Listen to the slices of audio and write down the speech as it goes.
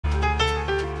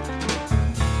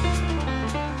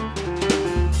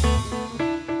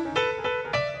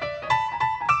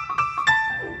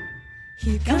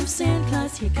Here comes Santa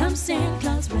Claus,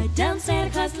 right down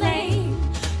Santa Claus Lane.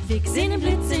 Vixen and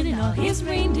Blitzen and all his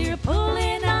reindeer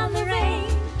pulling on the rein.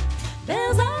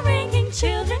 Bells are ringing,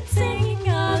 children singing,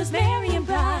 all is merry and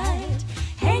bright.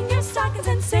 Hang your stockings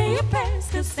and say your prayers,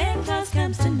 'cause Santa Claus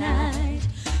comes tonight.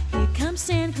 Here comes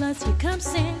Santa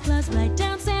Claus, right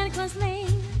down Santa Claus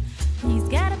Lane. He's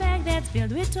got a bag that's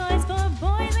filled with toys for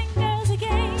boys and girls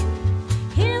again.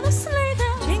 Hear the sleigh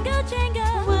bells jingle,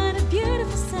 jingle, what a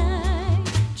beautiful sight.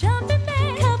 Jump in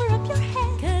bed, cover up your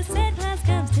head, 'cause Santa Claus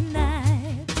comes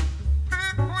tonight.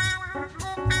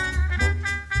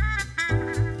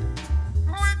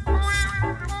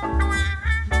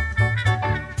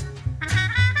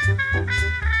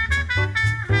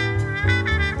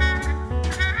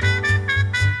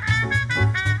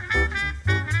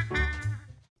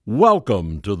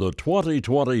 Welcome to the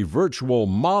 2020 virtual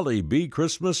Mollie B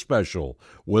Christmas Special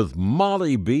with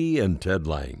Mollie B and Ted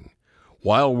Lange.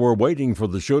 While we're waiting for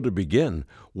the show to begin,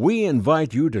 we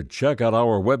invite you to check out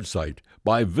our website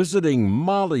by visiting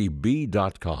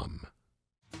mollieb.com.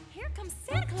 Here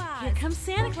comes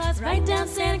Santa Claus, right down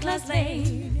Santa Claus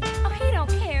Lane. Oh, he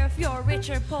don't care if you're rich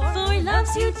or poor, For he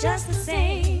loves you just the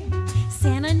same.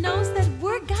 Santa knows that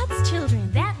we're God's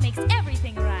children. that makes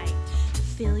everything right.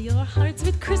 Fill your hearts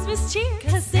with Christmas cheer,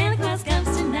 'cause Santa Claus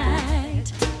comes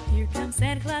tonight. Here comes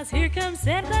Santa Claus,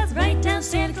 right down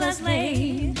Santa Claus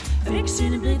Lane.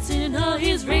 Vixen and Blitzen and all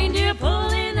his reindeer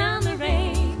pulling on the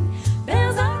rein.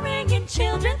 Bells are ringing,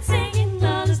 children singing,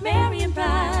 all is merry and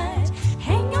bright.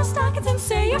 Hang your stockings and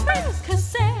say your prayers, 'cause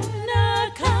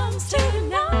Santa comes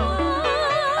tonight.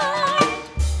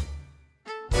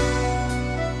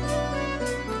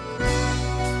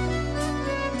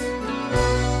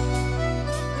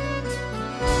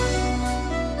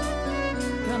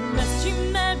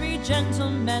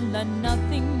 Gentlemen, let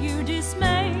nothing you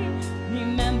dismay.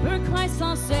 Remember Christ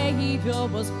our Savior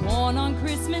was born on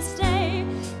Christmas Day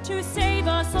to save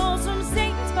our souls from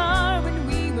Satan's power when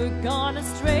we were gone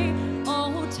astray.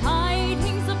 Oh,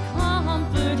 tidings of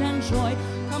comfort and joy,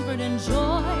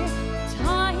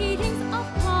 tidings of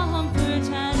comfort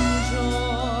and joy.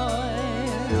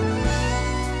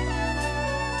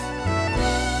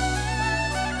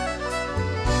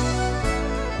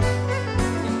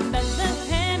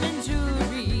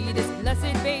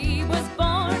 Blessed babe was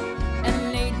born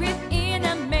and laid within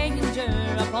a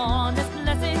manger upon this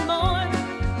blessed morn.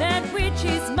 That which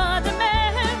his mother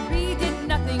Mary did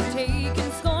nothing take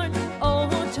in scorn. Oh,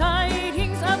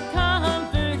 tidings of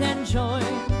comfort and joy.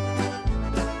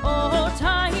 Oh,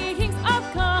 tidings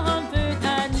of comfort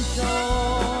and joy.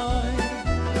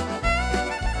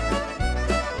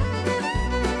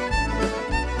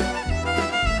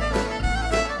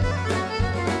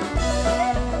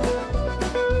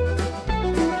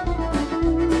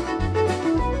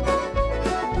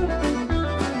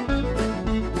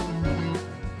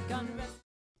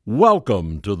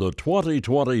 Welcome to the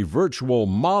 2020 virtual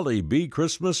Mollie B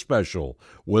Christmas Special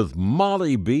with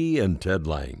Mollie B and Ted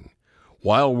Lange.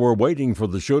 While we're waiting for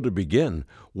the show to begin,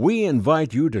 we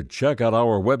invite you to check out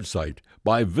our website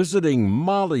by visiting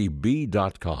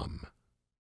mollieb.com.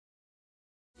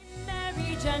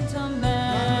 Merry gentlemen,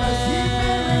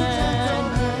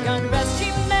 God rest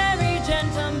ye merry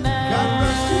gentlemen,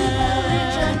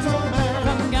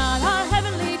 from God our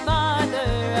heavenly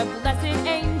Father, a blessed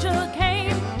angel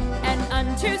came, and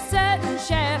unto certain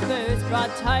shepherds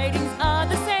brought tidings of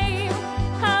the same,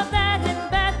 how that in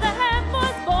Bethlehem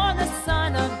was born the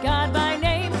Son of God by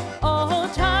name. Oh,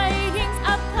 tidings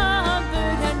of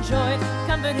comfort and joy,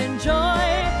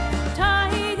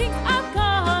 tidings of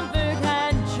comfort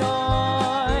and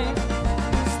joy.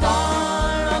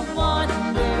 Star of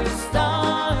wonder,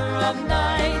 star of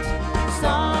night,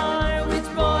 star with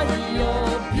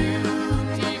royal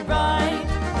beauty bright,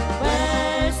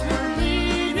 westward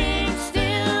leading,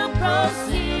 still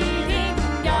proceeding,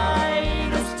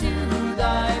 guide us to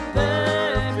thy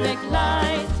perfect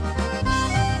light.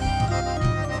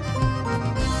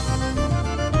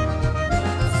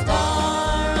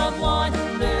 Star of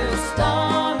wonder,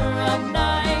 star of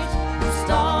night,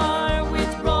 star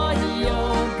with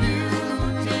royal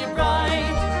beauty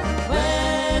bright,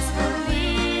 westward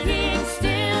leading,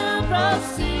 still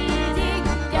proceeding,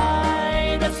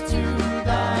 guide us to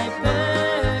thy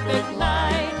perfect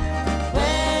light.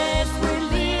 Westward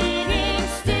leading,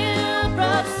 still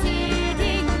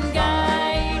proceeding,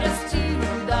 guide us to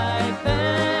thy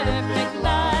perfect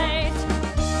light.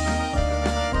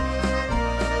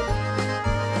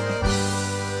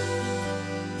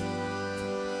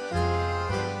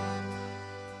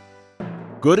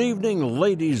 Good evening,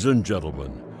 ladies and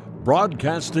gentlemen.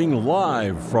 Broadcasting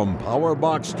live from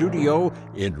Powerbox Studio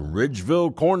in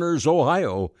Ridgeville Corners,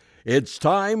 Ohio, it's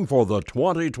time for the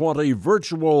 2020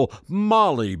 virtual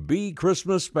Mollie B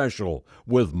Christmas Special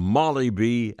with Mollie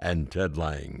B and Ted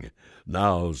Lange.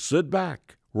 Now sit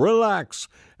back, relax,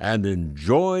 and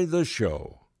enjoy the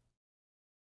show.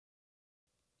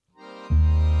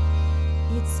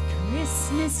 It's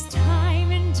Christmas time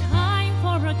and time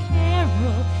for a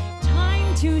carol,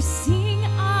 time to sing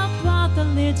about the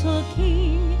little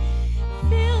king.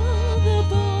 Fill the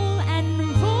bowl and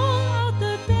roll out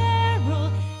the barrel,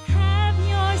 have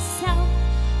yourself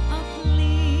a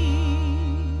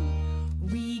fling.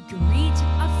 We greet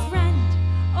a friend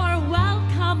or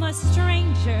welcome a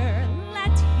stranger,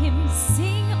 let him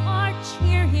sing or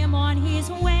cheer him on his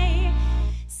way.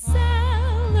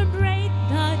 Celebrate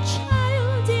the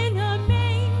child in a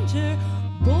manger,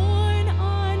 born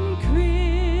on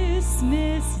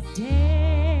Christmas Day.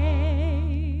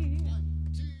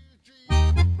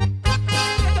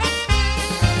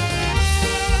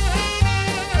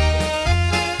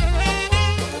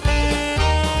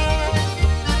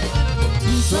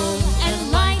 Tinsel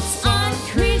and lights on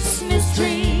Christmas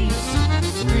trees,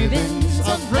 ribbons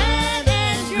of red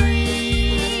and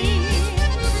green,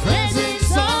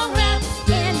 presents all wrapped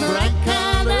in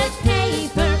bright-colored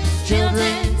paper,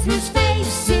 children whose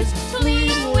faces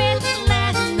gleam with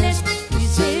gladness,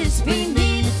 kisses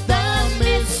beneath the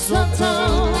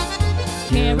mistletoe,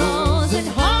 carols in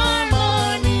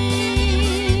harmony.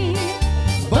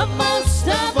 But most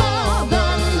of all,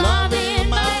 the love in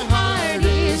my heart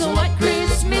is what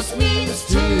Christmas means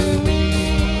to me.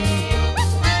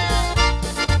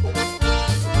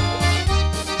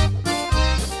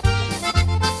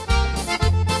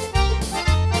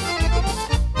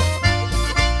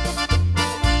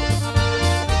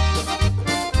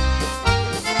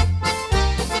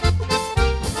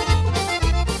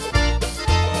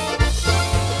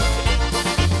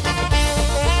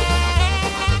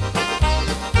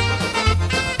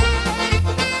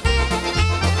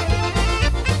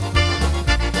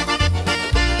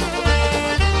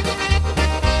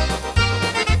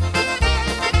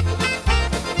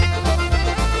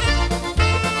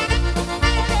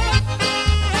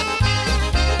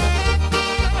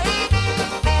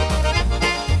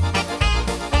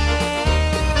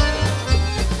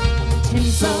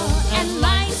 Tinsel and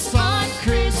lights on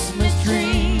Christmas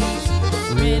trees,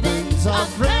 ribbons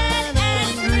of red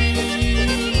and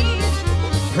green,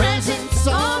 presents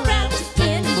all wrapped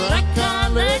in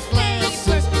bright-colored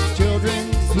papers,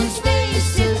 children whose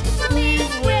faces gleam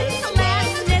with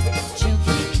gladness,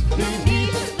 children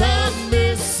beneath the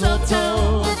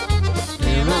mistletoe,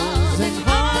 carols in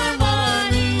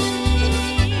harmony.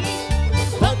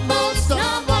 But most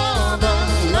of all, the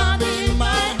love in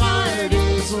my heart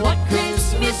is what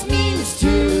Christmas means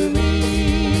to me.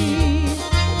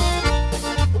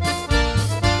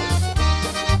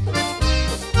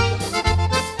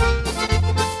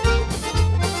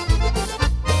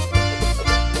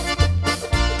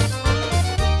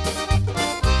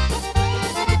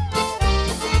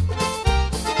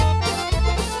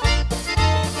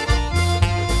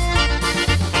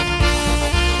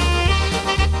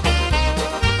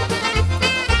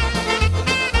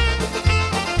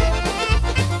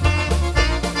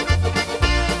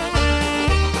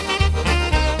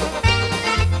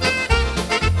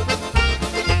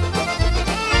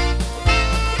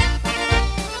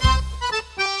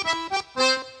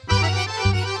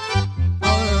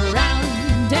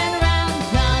 Around and around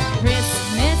the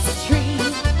Christmas tree,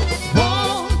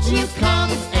 won't you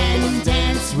come and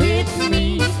dance with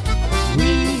me?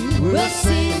 We will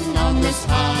sing on this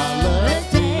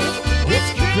holiday.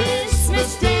 It's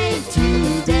Christmas Day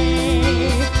today.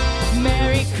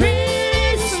 Merry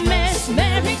Christmas,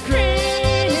 Merry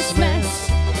Christmas.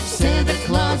 Santa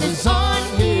Claus is on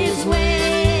his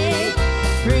way,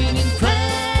 bringing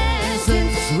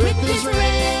presents with his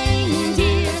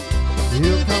reindeer.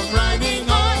 He'll come riding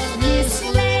on his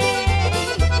sleigh.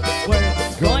 We're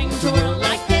going to whirl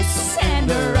like this, and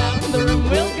around the room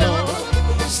we'll go.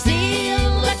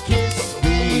 Steal a kiss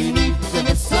beneath the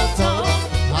mistletoe.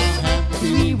 How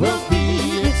happy we will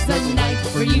be, it's the night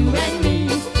for you and me,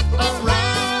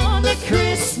 around the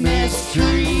Christmas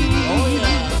tree. Oh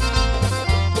yeah.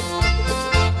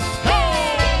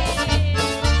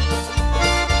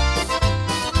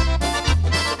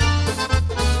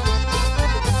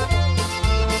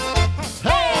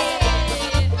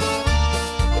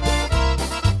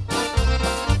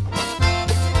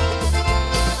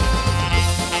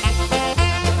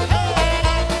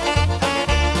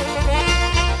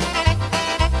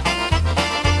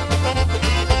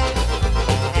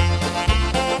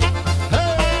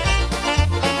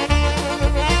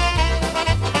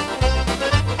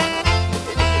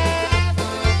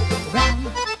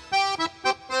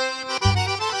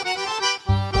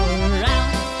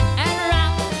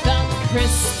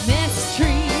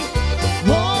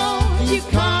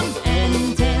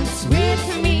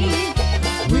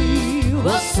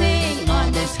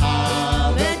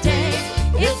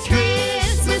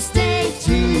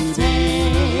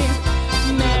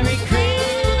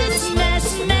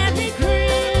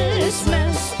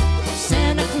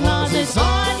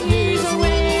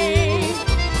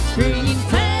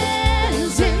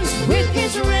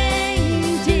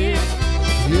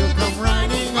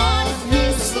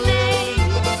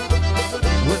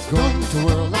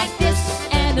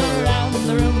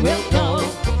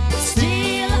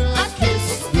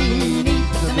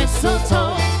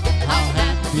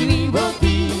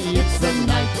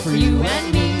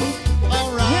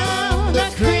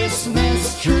 the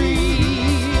Christmas tree.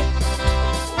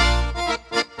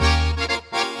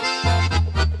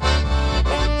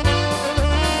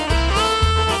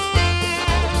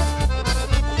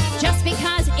 Just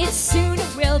because it soon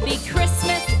will be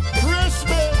Christmas,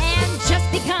 and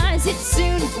just because it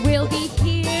soon will be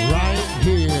here, right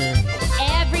here,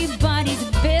 everybody's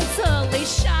busily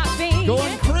shopping,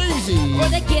 going crazy for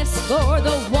the gifts for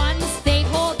the ones they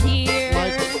hold dear.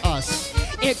 like us.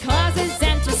 It causes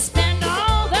them to spend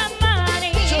all the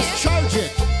money, Just charge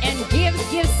it. and give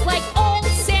gifts like old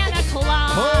Santa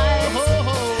Claus. Ho, ho,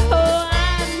 ho. Oh,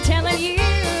 I'm telling you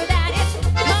that it's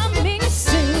coming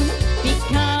soon,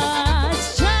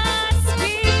 because just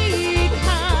because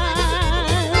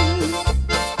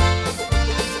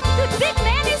the big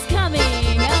man is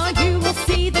coming. Oh, you will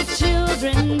see the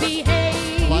children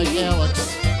behave Like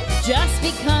Alex. just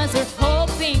because they're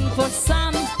hoping for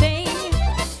something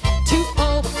to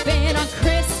open on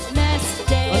Christmas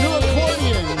Day. A new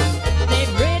accordion.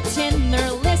 They've written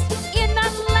their list in a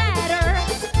letter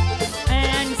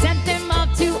and sent them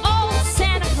up to old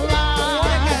Santa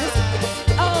Claus.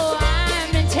 Oh,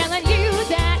 I'm telling you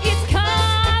that it's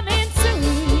coming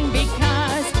soon,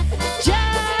 because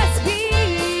just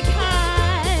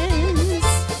because.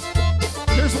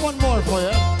 Here's one more for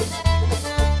you.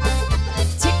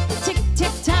 Tick, tick,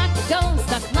 tick, tock goes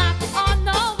the clock on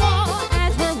the wall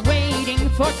as we're waiting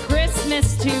for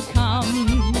Christmas to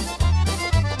come.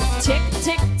 Tick,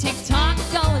 tick, tick, tock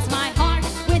goes my heart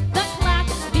with the clock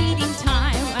beating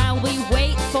time while we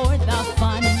wait for the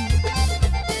fun.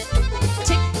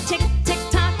 Tick, tick, tick,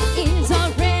 tock is a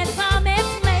rhythm it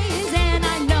plays, and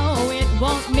I know it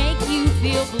won't make you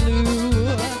feel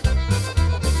blue.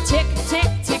 Tick, tick,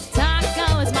 tick, tock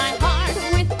goes my heart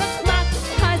with the clock,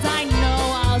 'cause I know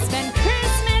I'll spend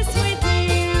Christmas with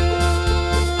you.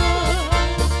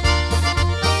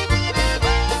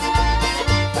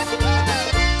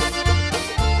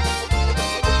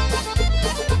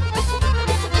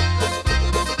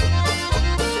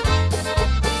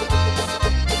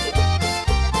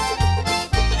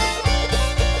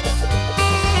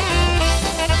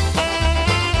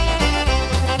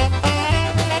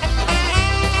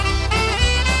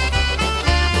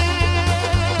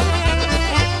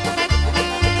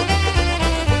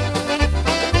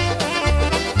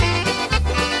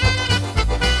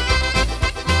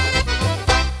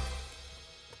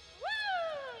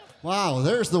 Wow,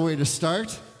 there's the way to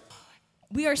start.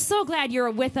 We are so glad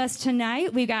you're with us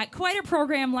tonight. We've got quite a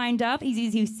program lined up. As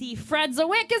you see, Fred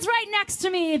Ziwich is right next to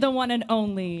me, the one and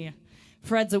only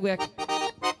Fred Ziwich,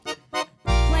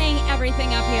 playing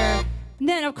everything up here. And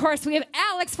then, of course, we have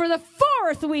Alex for the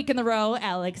 4th week in a row,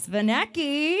 Alex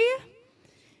Vinecki.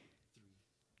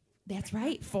 That's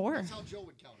right, 4. That's how Joe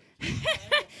would count it.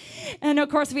 And of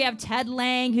course, we have Ted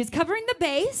Lange, who's covering the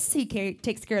bass. He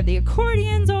takes care of the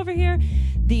accordions over here,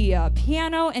 the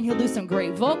piano, and he'll do some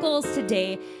great vocals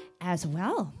today as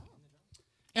well.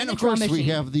 And the of course, drum we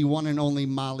machine. have the one and only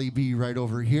Mollie B right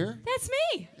over here. That's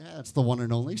me. Yeah, that's the one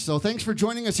and only. So thanks for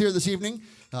joining us here this evening.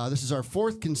 This is our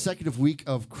 4th consecutive week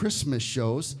of Christmas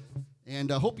shows,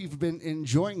 and I hope you've been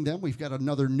enjoying them. We've got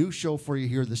another new show for you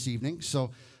here this evening. So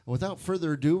without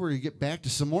further ado, we're going to get back to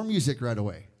some more music right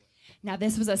away. Now,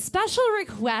 this was a special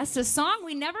request, a song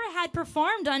we never had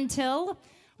performed until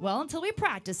we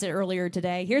practiced it earlier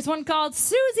today. Here's one called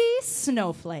Susie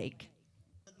Snowflake.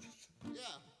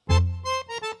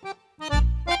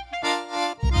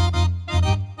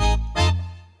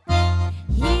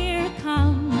 Here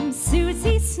comes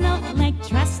Susie Snowflake,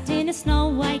 dressed in a snow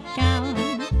white gown.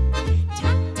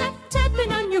 Tap, tap,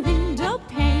 tapping on your window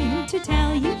pane to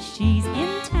tell you she's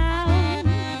in town.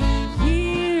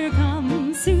 Here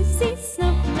comes Susie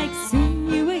Snowflake, soon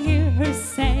you will hear her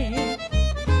say,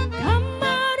 "Come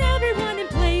out everyone and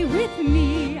play with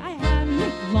me, I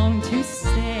haven't long to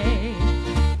stay.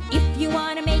 If you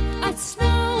want to make a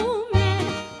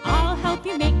snowman, I'll help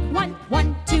you make one.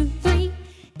 1, 2, 3.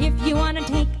 If you want to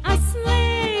take a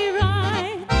sleigh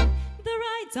ride, the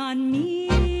ride's on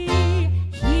me.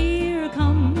 Here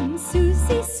comes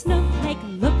Susie Snowflake,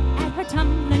 look at her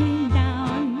tumbling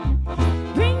down,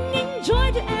 bringing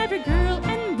joy to every girl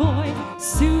and boy.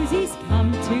 Susie's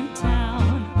come to town."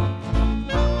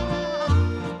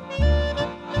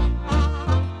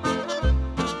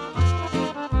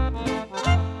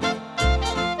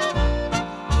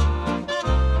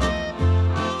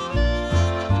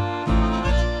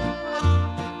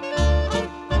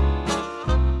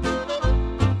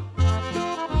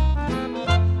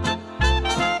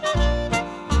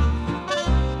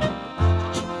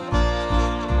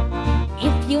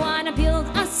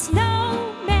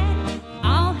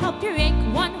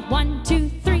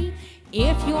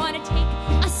 want to take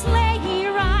a sleigh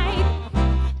ride.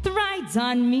 The ride's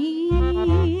on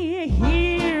me.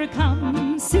 Here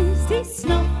comes Susie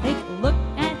Snowflake. Look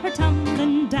at her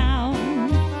tumbling down,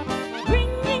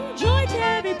 bringing joy to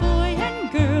every boy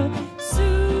and girl.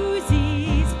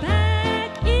 Susie's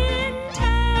back in town.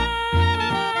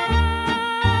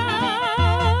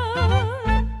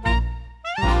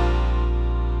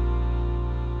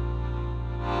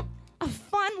 A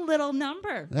fun little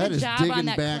number. That Good is job on digging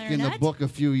that back in the clarinet. book a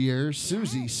few years.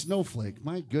 Susie Snowflake,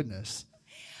 my goodness.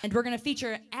 And we're going to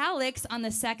feature Alex on the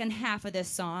second half of this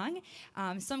song.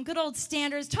 Some good old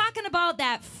standards talking about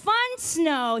that fun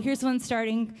snow. Here's one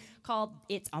starting called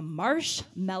It's a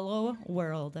Marshmallow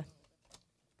World.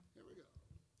 Here we go.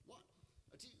 1,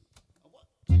 2,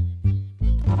 1.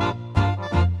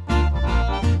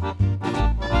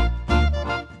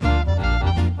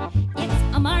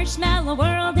 It's a marshmallow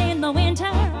world in the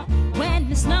winter when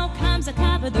the snow comes to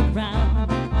cover the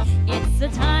ground. It's the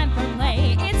time for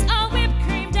play. It's a whipped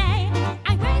cream day.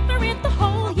 I wait for it the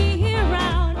whole year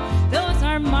round. Those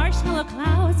are marshmallow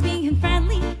clouds being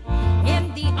friendly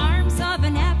in the arms of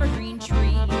an evergreen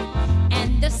tree.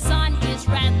 And the sun is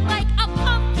red like a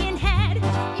pumpkin head.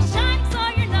 It shines so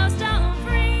your nose don't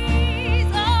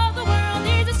freeze. Oh, the world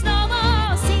is a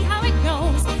snowball. See how it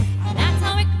goes. That's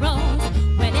how it grows.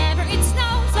 Whenever it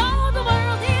snows, oh, the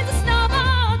world is a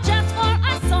snowball. Just for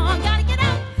a song, gotta get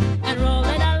out and roll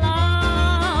it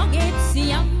along. It's a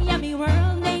yummy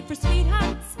world made for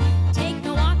sweethearts. Take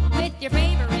a walk with your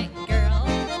favorite girl.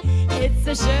 It's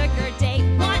a sugar day.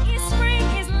 What is spring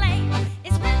is late.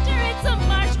 It's winter, it's a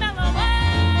marshmallow world.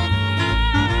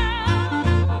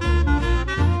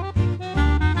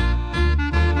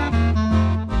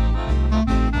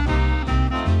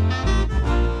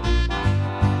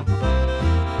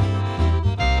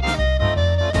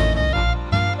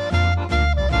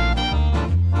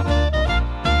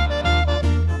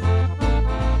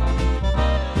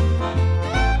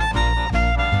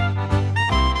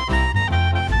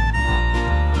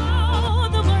 Oh,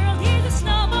 the world is a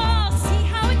snowball. See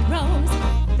how it grows.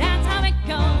 That's how it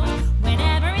goes.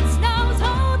 Whenever it snows,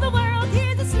 oh, the world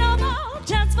is a snowball.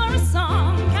 Just for a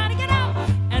song, gotta get out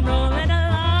and roll it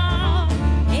along.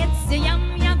 It's a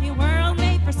yummy world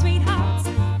made for sweethearts.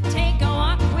 Take a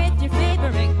walk with your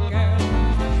favorite girl.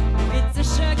 It's a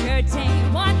sugar day.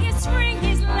 What is spring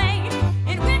is late.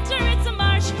 In winter, it's a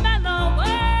marshmallow world.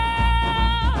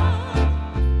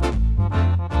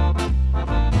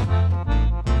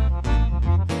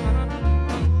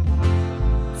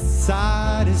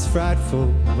 Sight is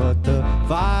frightful, but the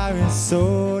fire is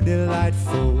so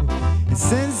delightful. And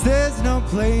since there's no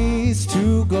place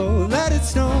to go, let it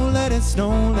snow, let it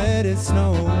snow, let it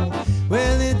snow.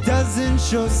 Well, it doesn't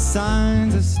show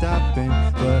signs of stopping,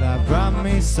 but I brought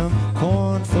me some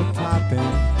corn for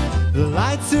popping. The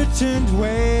lights are turned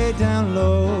way down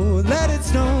low. Let it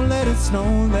snow, let it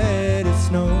snow, let it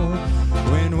snow.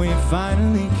 When we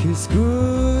finally kiss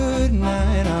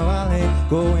goodnight, now I'll hate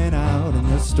going out in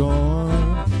the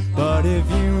storm. But if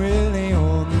you really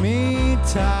hold me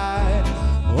tight,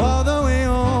 all the way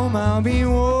home I'll be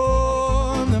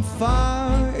warm. The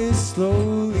fire is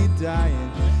slowly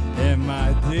dying, and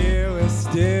my dear, we're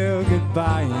still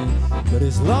goodbying. But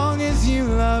as long as you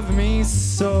love me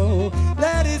so,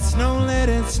 let it snow, let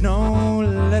it snow,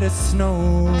 let it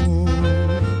snow.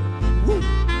 Woo.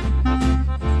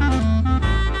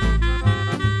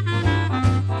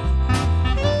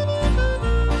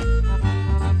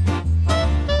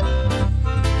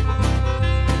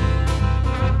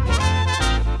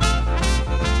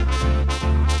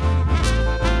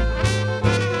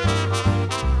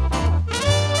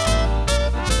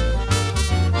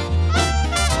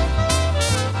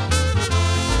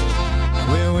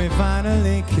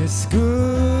 Finally kiss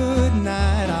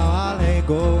goodnight, I'll hate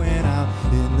going out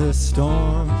in the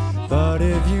storm. But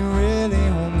if you really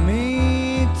hold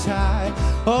me tight,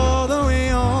 all the way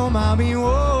home I'll be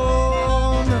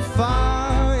warm. The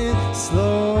fire is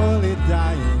slowly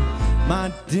dying,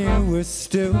 my dear, we're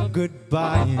still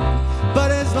goodbying.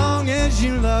 But as long as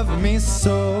you love me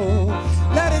so,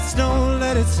 let it snow,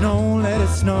 let it snow, let it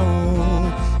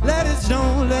snow. Let it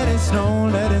snow, let it snow,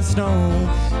 let it snow.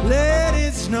 Let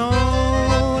it snow,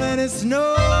 let it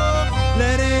snow,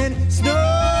 let it snow.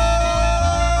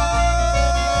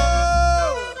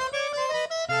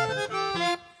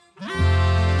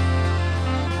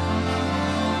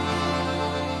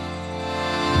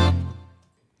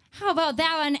 How about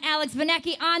that one, Alex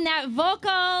Vinecki on that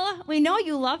vocal? We know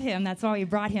you love him. That's why we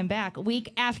brought him back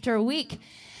week after week.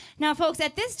 Now, folks,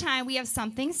 at this time, we have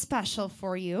something special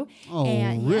for you. Oh,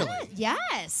 really?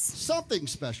 Yes. Something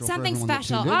special. Something for everyone that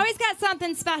special. tuned in. Always got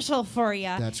something special for you.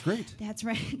 That's great. That's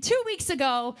right. 2 weeks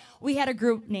ago, we had a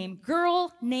group named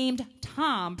Girl Named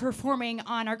Tom performing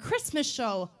on our Christmas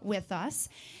show with us.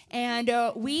 And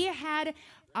we had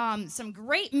some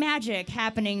great magic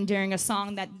happening during a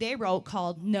song that they wrote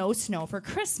called No Snow for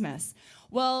Christmas.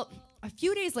 Well, a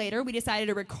few days later, we decided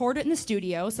to record it in the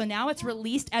studio, so now it's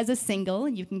released as a single,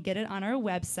 and you can get it on our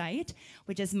website,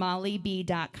 which is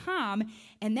mollieb.com.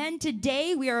 And then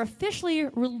today, we are officially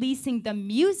releasing the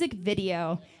music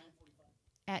video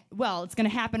well, it's going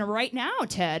to happen right now,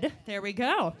 Ted. There we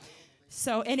go.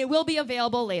 So, and it will be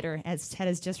available later, as Ted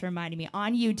has just reminded me,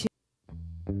 on YouTube.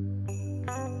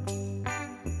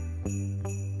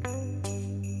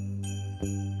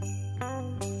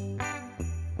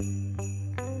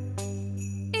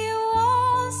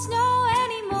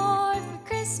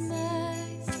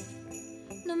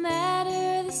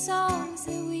 Songs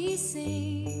that we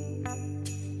sing.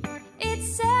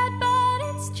 It's sad, but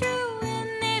it's true,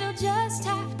 and it'll just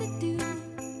have to do.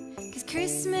 'Cause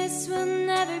Christmas will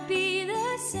never be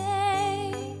the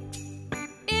same.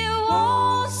 It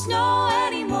won't snow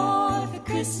anymore for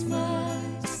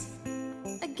Christmas.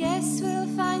 I guess we'll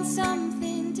find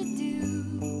something to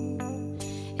do.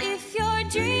 If you're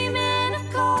dreaming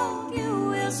of cold, you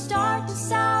will start to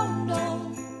sound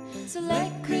old. So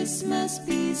let Christmas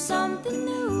be something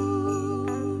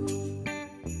new.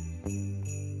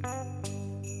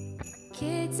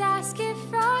 Kids ask if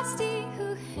Frosty,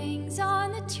 who hangs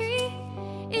on the tree,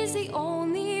 is the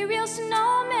only real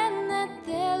snowman that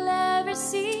they'll ever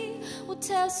see. We'll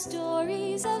tell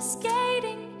stories of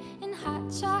skating and hot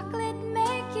chocolate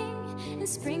making and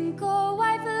sprinkle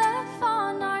white fluff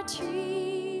on our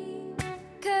tree.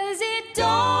 'Cause it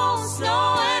don't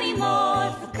snow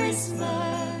anymore for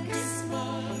Christmas.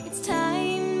 It's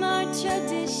time our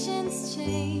traditions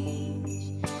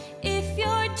change. If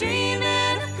you're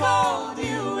dreaming of cold,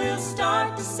 you will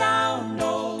start to sound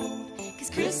old.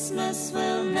 'Cause Christmas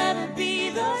will never be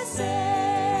the same.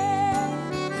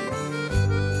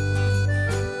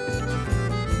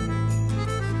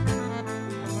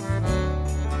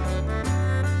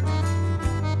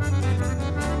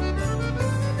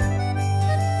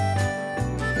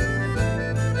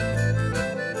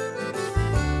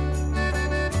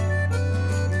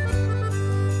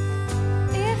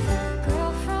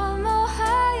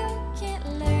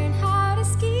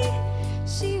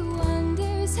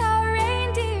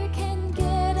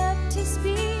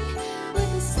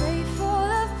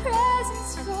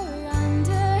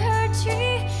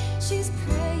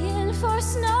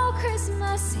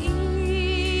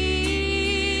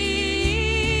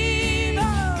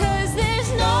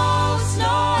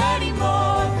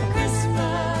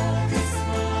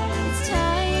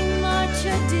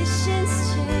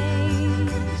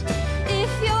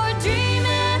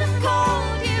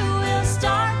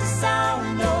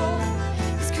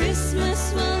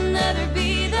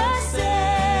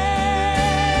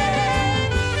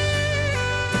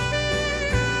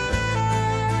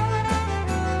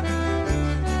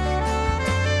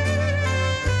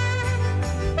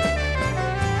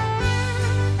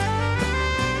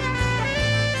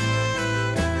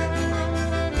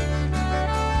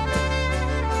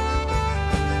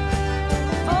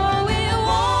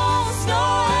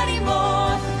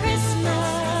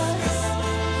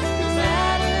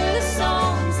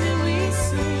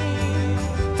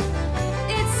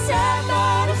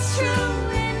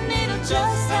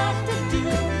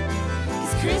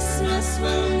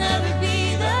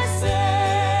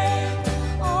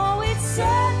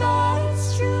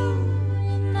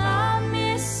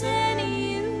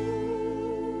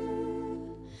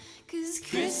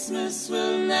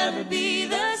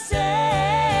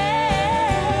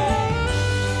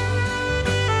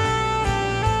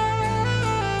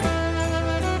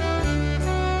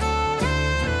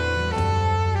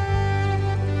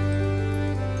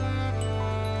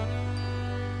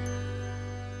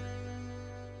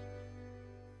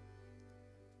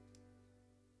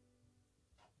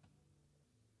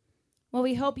 Well,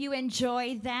 we hope you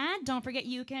enjoy that. Don't forget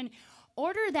you can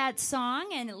order that song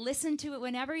and listen to it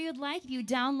whenever you'd like. If you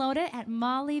download it at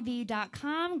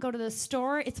mollieb.com, go to the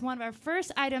store. It's one of our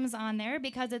first items on there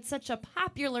because it's such a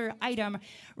popular item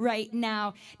right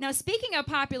now. Now, speaking of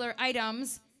popular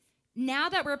items, now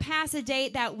that we're past a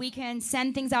date that we can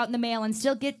send things out in the mail and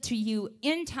still get to you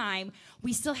in time,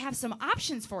 we still have some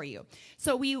options for you.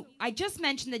 So I just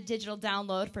mentioned the digital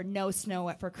download for No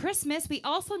Snow for Christmas. We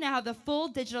also now have the full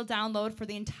digital download for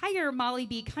the entire Mollie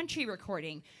B country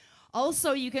recording.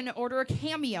 Also, you can order a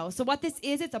cameo. So what this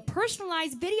is, it's a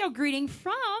personalized video greeting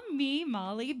from me,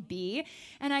 Mollie B,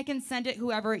 and I can send it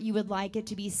whoever you would like it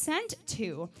to be sent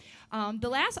to. The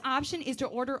last option is to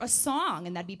order a song,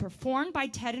 and that'd be performed by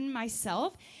Ted and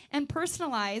myself and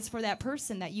personalized for that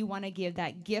person that you want to give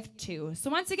that gift to. So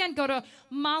once again, go to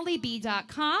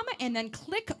mollieb.com and then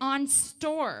click on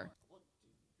store.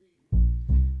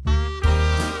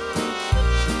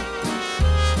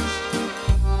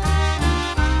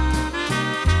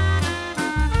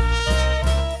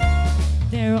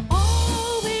 There'll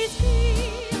always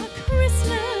be a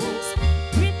Christmas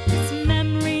with its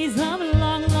memories of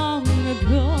long, long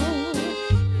ago.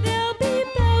 There'll be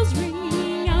bells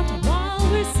ringing out while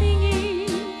we're singing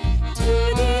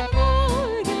to the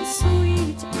organ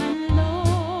sweet and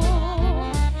low.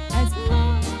 As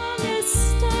long as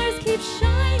stars keep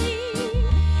shining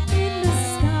in the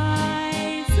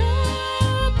skies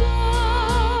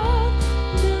above,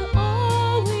 there'll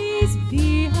always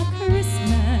be a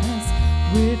Christmas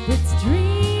with its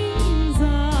dreams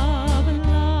of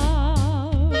love.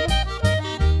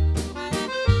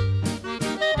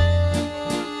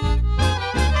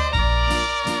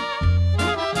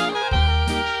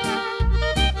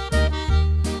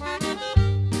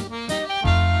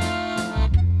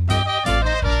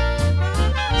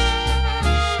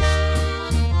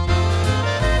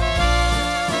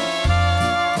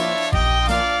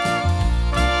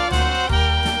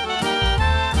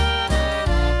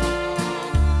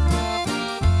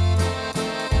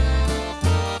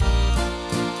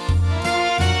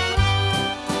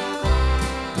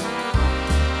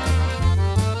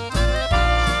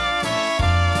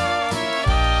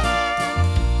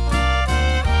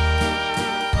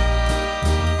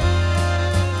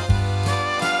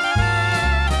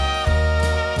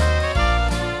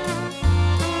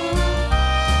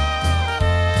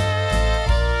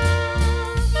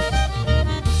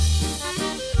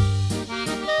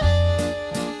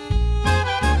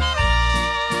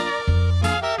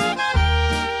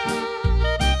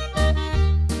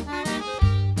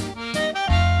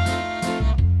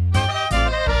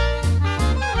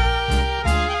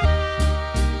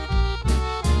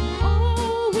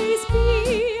 Always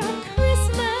be a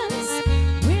Christmas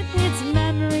with its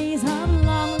memories of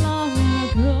long, long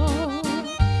ago.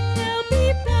 There'll be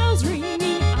bells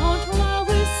ringing out while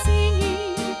we're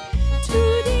singing to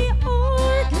the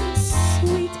organ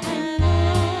sweet and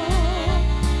low.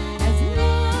 As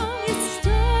long as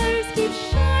stars keep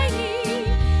shining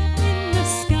in the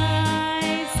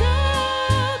skies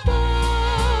above,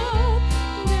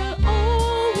 there'll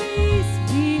always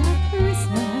be a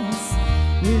Christmas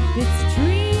with its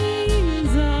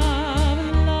dreams of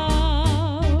love.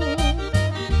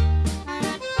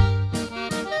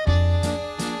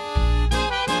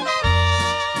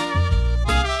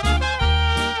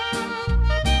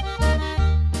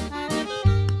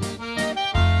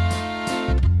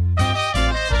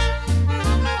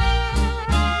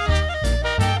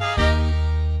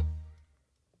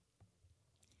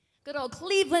 Good old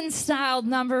Cleveland-style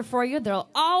number for you. There'll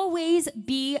always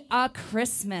be a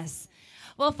Christmas.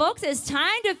 Well, folks, it's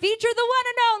time to feature the one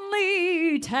and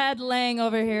only Ted Lange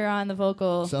over here on the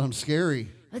vocal. Sounds scary.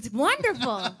 It's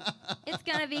wonderful. It's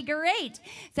going to be great.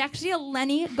 It's actually a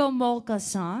Lenny Gomolka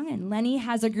song, and Lenny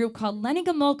has a group called Lenny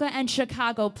Gomolka and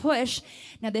Chicago Push.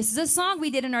 Now, this is a song we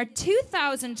did in our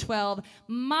 2012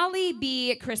 Mollie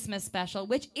B Christmas special,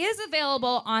 which is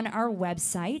available on our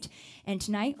website. And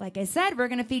tonight, like I said, we're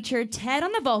going to feature Ted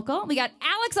on the vocal. We got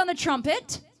Alex on the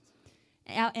trumpet.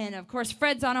 And, of course,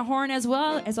 Fred's on a horn as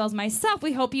well as myself.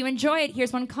 We hope you enjoy it.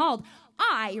 Here's one called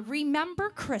I Remember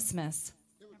Christmas.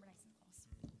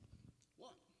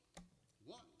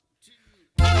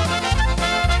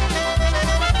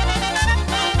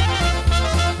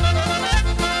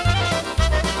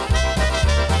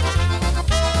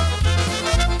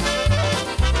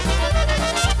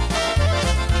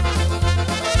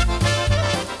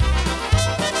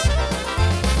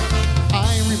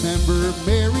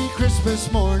 Merry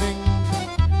Christmas morning.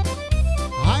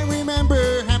 I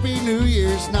remember Happy New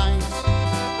Year's night.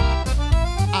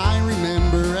 I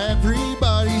remember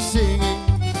everybody singing,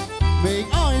 make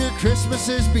all your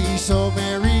Christmases be so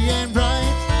merry and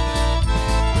bright.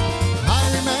 I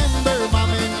remember Mom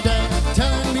and Dad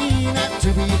telling me not to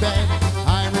be bad.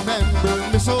 I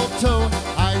remember mistletoe.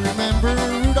 I remember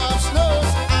Rudolph's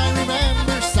nose. I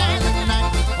remember Silent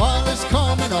Night. All is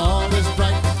calm and all is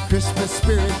bright. Christmas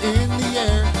spirit in the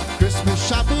air, Christmas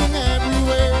shopping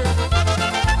everywhere.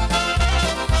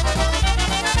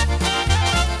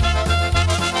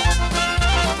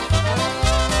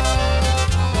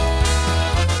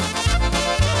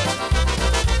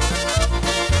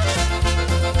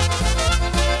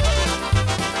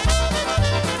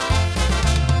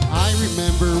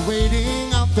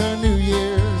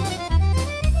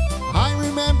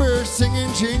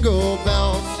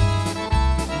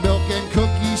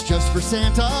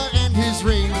 Santa and his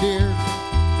reindeer.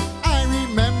 I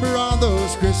remember all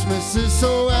those Christmases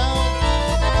so well.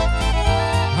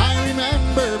 I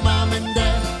remember Mom and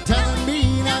Dad telling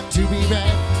me not to be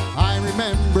bad. I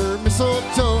remember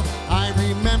mistletoe. I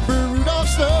remember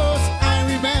Rudolph's nose. I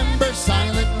remember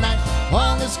Silent Night.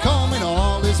 All is calm and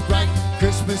all is bright.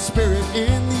 Christmas spirit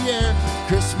in the air.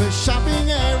 Christmas shopping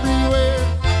everywhere.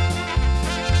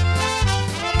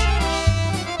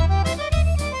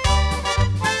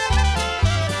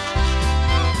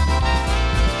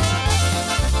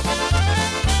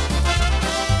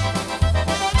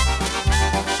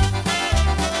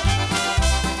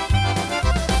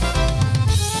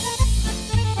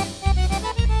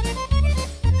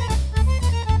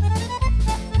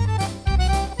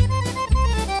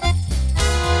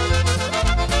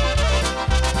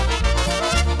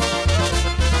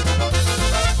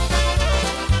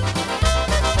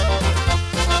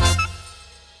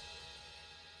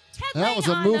 That was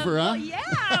a mover, huh? Yeah,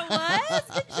 it was.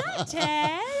 Good job,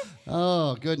 Ted.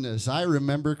 Oh, goodness. I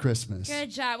remember Christmas.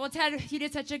 Good job. Well, Ted, you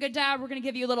did such a good job. We're going to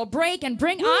give you a little break and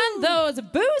bring on those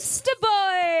Busta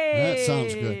boys. That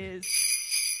sounds good.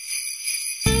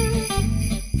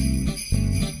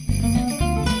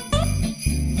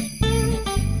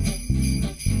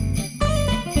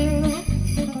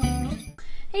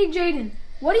 Hey, Jaden,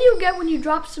 what do you get when you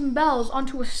drop some bells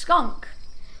onto a skunk?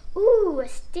 Ooh, a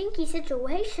stinky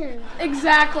situation.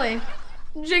 Exactly.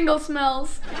 Jingle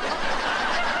smells.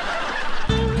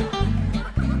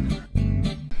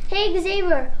 Hey,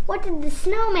 Xavier, what did the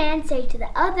snowman say to the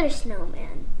other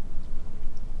snowman?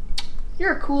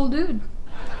 You're a cool dude.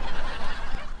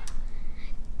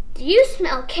 Do you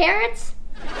smell carrots?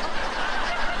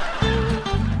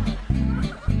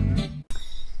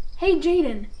 Hey,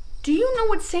 Jaden, do you know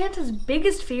what Santa's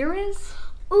biggest fear is?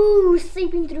 Ooh,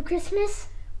 sleeping through Christmas?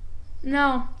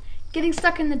 No, getting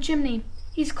stuck in the chimney.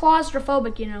 He's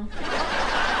claustrophobic, you know.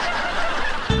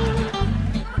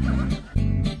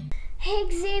 Hey,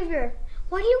 Xavier,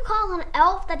 what do you call an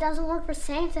elf that doesn't work for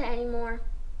Santa anymore?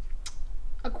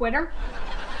 A quitter?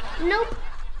 Nope,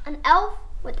 an elf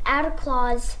without a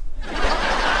claws.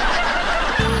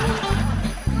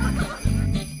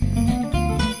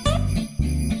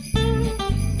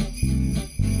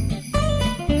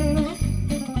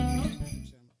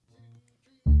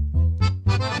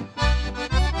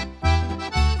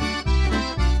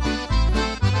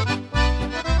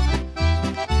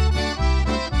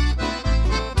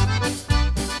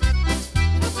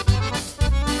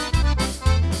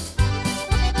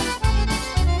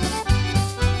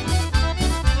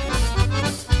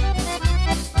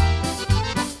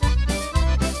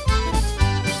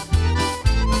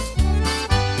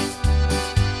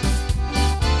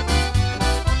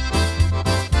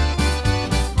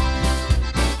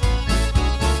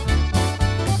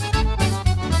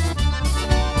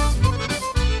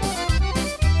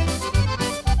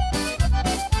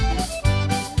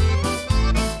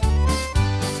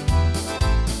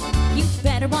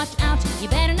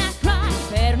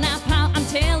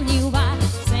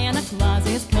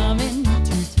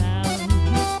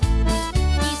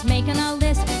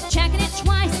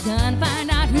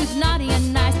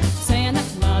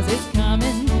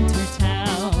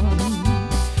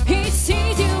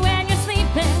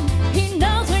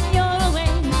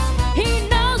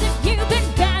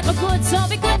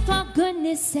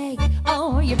 Sake.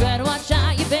 Oh, you better watch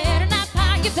out, you better not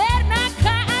pout, you better not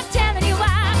cry, I'm telling you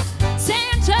why.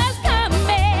 Santa's coming,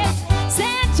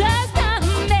 Santa's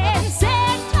coming,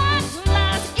 Santa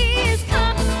Claus is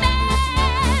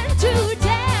coming to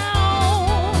town.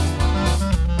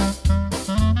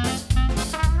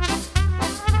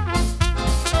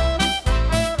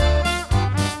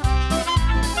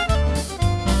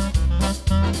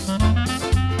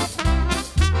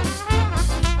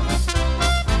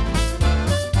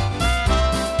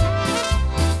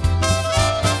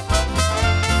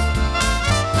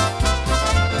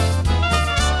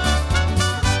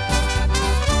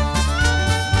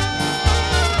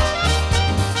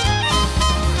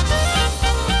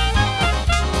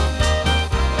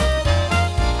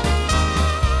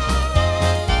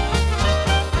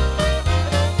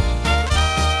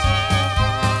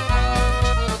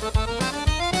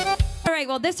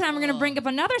 Well, this time we're going to bring up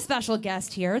another special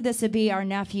guest here. This would be our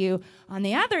nephew on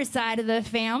the other side of the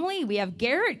family. We have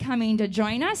Garrett coming to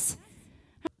join us.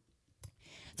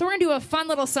 So we're going to do a fun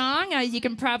little song, as you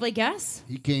can probably guess.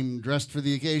 He came dressed for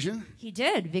the occasion. He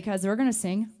did, because we're going to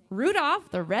sing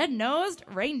Rudolph the Red-Nosed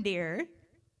Reindeer.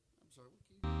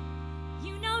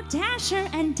 You know Dasher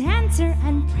and Dancer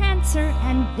and Prancer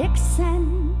and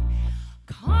Vixen,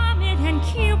 Comet and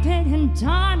Cupid and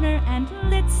Donner and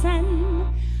Blitzen.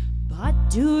 But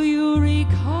do you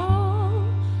recall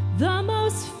the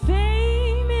most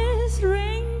famous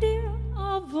reindeer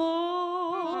of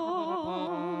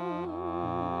all?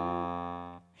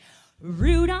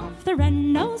 Rudolph the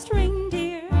red-nosed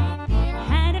reindeer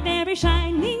had a very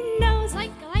shiny nose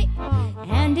Like a light bulb.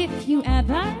 and if you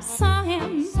ever saw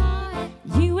him,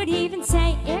 you would even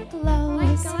say it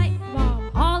glows. Like a light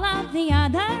bulb. All of the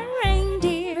other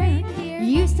reindeer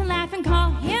used to laugh and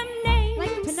call him names.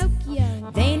 Like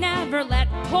Pinocchio. They never let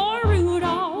poor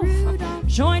Rudolph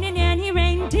join in any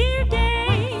reindeer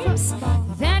games.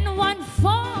 Then one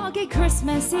foggy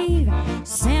Christmas Eve,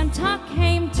 Santa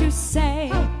came to say,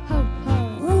 Ho,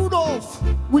 ho. Rudolph,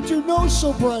 with your nose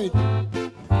so bright,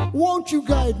 won't you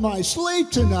guide my sleigh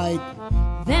tonight?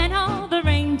 then all the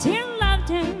reindeer loved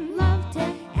him Loved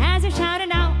him. as he shouted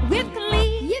out with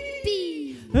glee,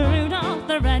 Yippee. Rudolph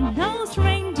the red-nosed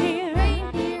reindeer,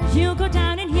 Reindeer. you'll go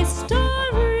down in history.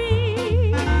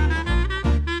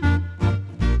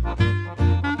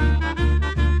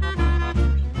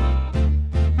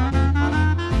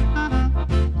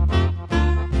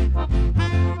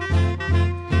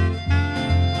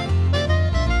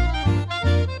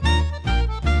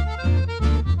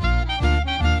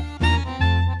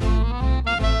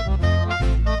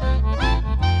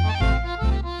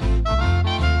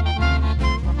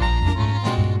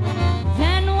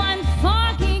 Then one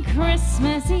foggy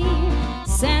Christmas Eve,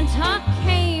 Santa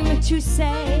came to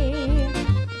say,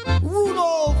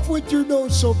 Rudolph, with your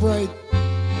nose so bright,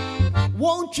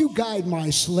 won't you guide my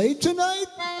sleigh tonight?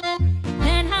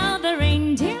 then how the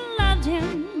reindeer loved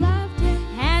him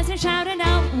as he shouted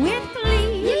out with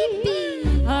glee, Yippee.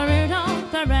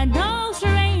 Rudolph the red-nosed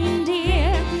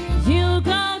reindeer, you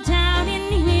go down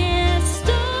in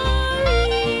history.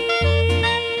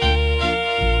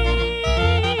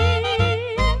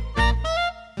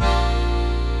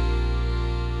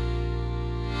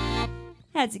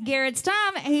 That's Garrett's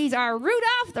Tom. He's our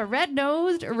Rudolph the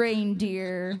red-nosed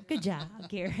reindeer. Good job,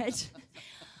 Garrett.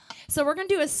 So we're going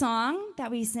to do a song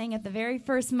that we sang at the very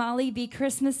first Mollie B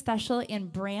Christmas special in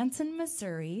Branson,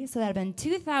 Missouri. So that had been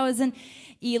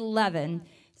 2011.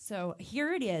 So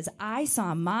here it is. I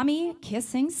Saw Mommy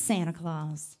Kissing Santa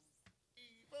Claus.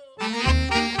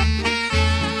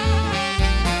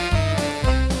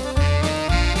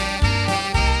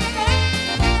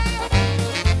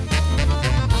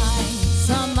 I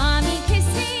saw Mommy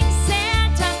kissing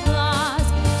Santa Claus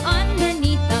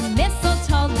underneath the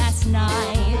mistletoe last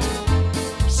night.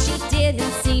 She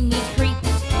didn't see me creep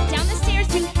down the stairs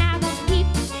to have a peep.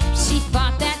 She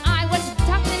thought that I was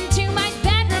tucked into my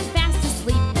bedroom fast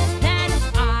asleep. Then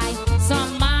I saw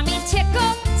Mommy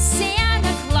tickle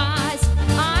Santa Claus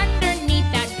underneath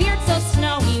that beard so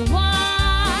snowy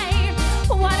white.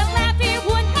 What a laugh it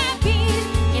would have been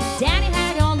if Daddy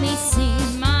had only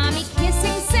seen Mommy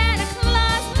kissing Santa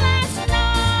Claus last night.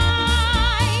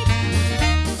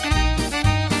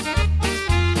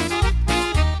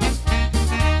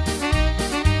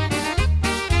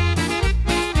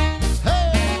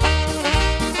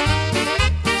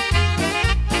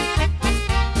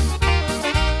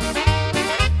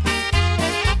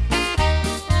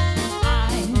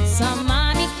 I saw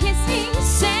Mommy kissing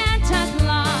Santa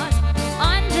Claus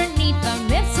underneath the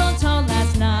mistletoe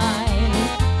last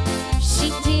night. She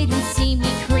didn't see me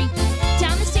creep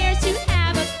down the stairs to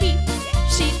have a peep.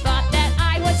 She thought that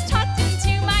I was tucked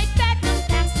into my bedroom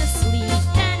fast asleep.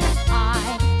 Then I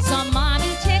saw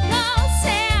Mommy tickle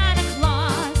Santa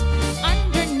Claus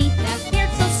underneath that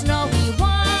beard so snowy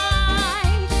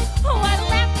white. What a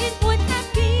laugh it would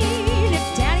have been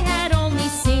if Daddy had only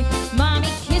seen Mommy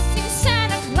kissing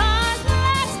Santa Claus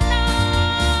last night.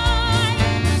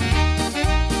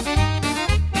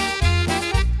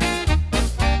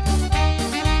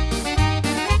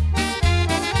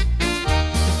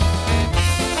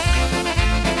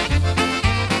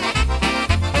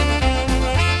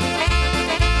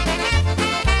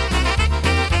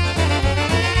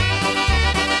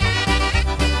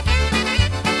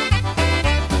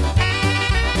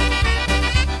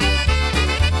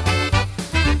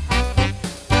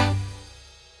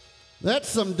 That's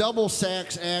some double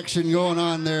sax action going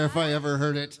on there if I ever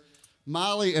heard it.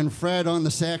 Mollie and Fred on the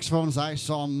saxophones. I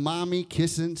Saw Mommy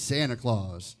Kissing Santa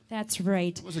Claus. That's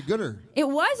right. It was a gooder. It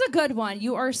was a good one.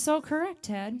 You are so correct,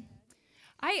 Ted.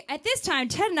 At this time,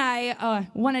 Ted and I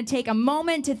want to take a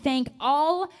moment to thank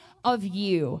all of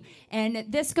you. And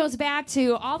this goes back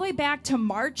to all the way back to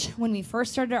March when we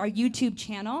first started our YouTube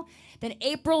channel. Then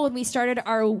April when we started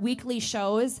our weekly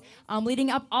shows, leading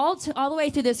up all the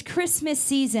way through this Christmas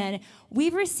season.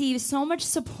 We've received so much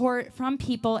support from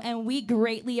people, and we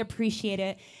greatly appreciate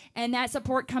it. And that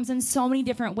support comes in so many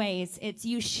different ways. It's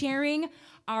you sharing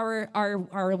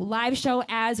our live show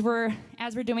as we're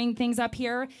doing things up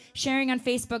here, sharing on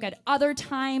Facebook at other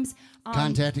times.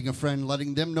 Contacting a friend,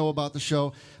 letting them know about the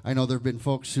show. I know there have been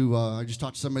folks who, I just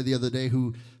talked to somebody the other day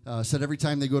who said every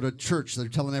time they go to church, they're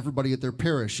telling everybody at their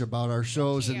parish about our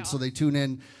shows, and so they tune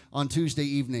in on Tuesday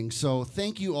evening. So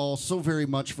thank you all so very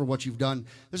much for what you've done.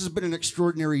 This has been an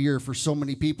extraordinary year for so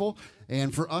many people,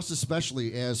 and for us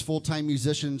especially as full-time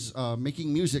musicians.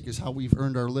 Making music is how we've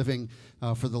earned our living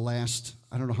for the last,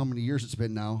 I don't know how many years it's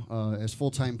been now, as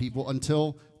full-time people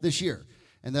until this year.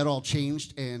 And that all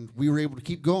changed, and we were able to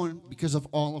keep going because of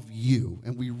all of you,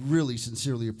 and we really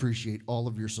sincerely appreciate all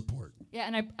of your support. Yeah,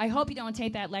 and I hope you don't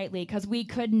take that lightly, because we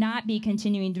could not be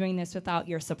continuing doing this without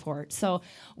your support. So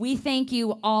we thank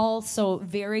you all so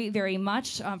very, very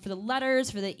much for the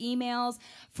letters, for the emails,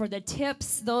 for the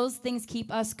tips. Those things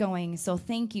keep us going. So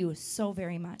thank you so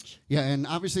very much. Yeah, and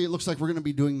obviously it looks like we're going to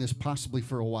be doing this possibly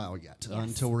for a while yet,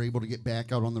 until we're able to get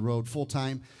back out on the road full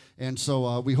time. And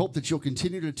so we hope that you'll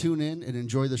continue to tune in and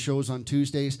enjoy the shows on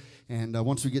Tuesdays. And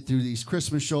once we get through these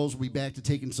Christmas shows, we'll be back to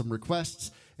taking some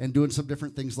requests and doing some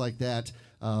different things like that.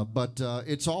 But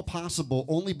it's all possible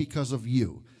only because of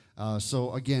you.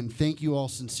 So again, thank you all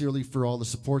sincerely for all the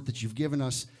support that you've given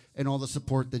us and all the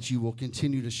support that you will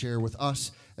continue to share with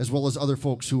us, as well as other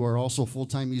folks who are also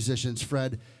full-time musicians,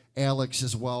 Fred, Alex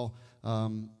as well.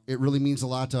 It really means a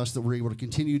lot to us that we're able to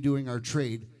continue doing our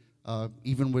trade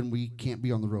even when we can't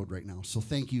be on the road right now. So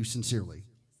thank you sincerely.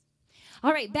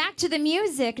 All right, back to the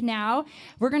music now.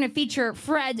 We're going to feature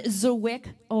Fred Ziwich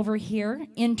over here,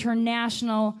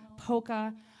 International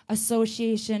Polka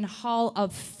Association Hall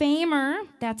of Famer.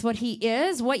 That's what he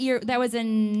is. What year? That was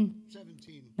in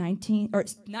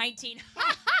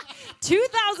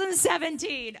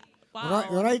 2017. Wow.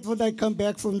 Right when I come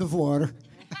back from the war.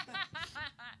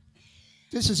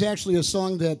 This is actually a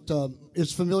song that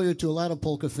is familiar to a lot of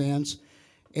polka fans.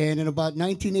 And in about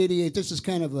 1988, this is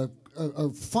kind of a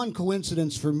fun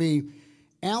coincidence for me.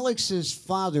 Alex's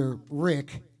father,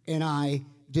 Rick, and I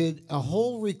did a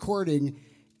whole recording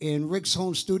in Rick's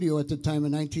home studio at the time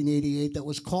in 1988 that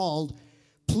was called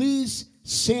Please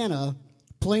Santa,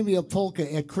 Play Me a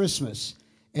Polka at Christmas.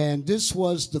 And this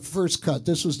was the first cut.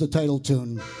 This was the title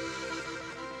tune.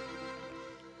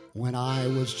 When I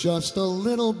was just a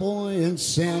little boy and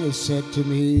Santa said to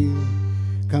me,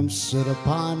 come sit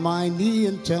upon my knee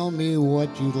and tell me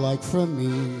what you'd like from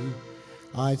me.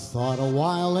 I thought a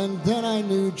while and then I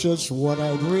knew just what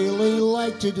I'd really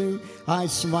like to do. I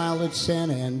smiled at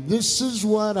Santa and this is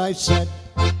what I said.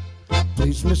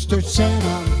 Please, Mr.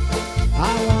 Santa,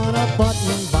 I want a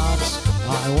button box.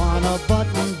 I want a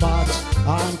button box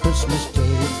on Christmas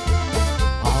Day.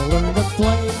 I'll learn to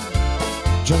play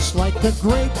just like the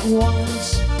great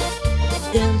ones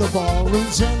in the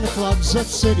ballrooms and the clubs of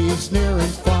cities near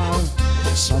and far.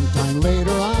 Sometime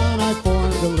later on I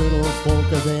formed a little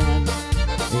polka band,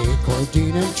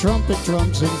 accordion and trumpet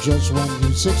drums and just one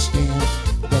music stand.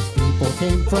 The people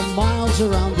came from miles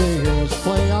around to hear us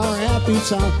play our happy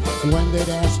sound. When they'd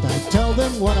asked, I'd tell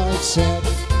them what I said.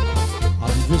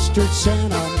 I'm Mr.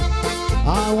 Santa,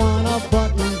 I want a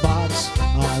button box.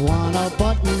 I want a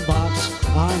button box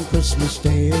on Christmas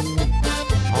Day.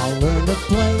 I'll learn to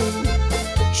play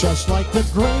just like the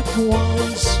great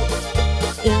ones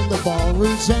in the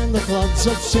ballrooms and the clubs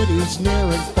of cities near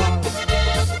and far.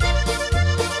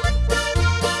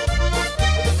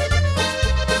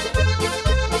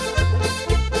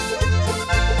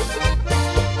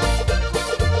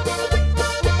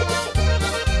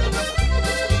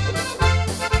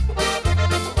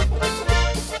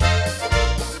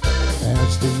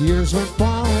 Years went by,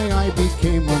 I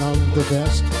became one of the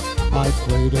best. I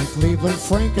played in Cleveland,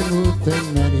 Frankenmuth,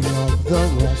 and many of the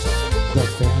rest. The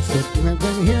fans that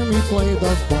hear me play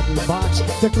the button box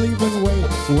the Cleveland way.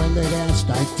 When they'd asked,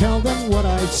 I'd tell them what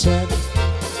I'd said.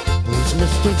 Please,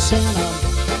 Mr. Santa,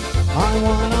 I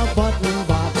want a button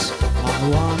box. I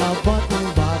want a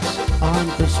button box on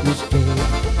Christmas Day.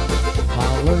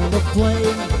 I'll learn to play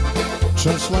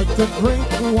just like the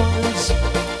great ones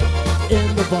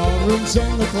in the ballrooms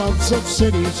and the clubs of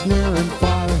cities near and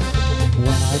far. When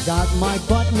I got my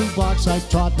button box, I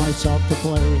taught myself to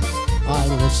play. I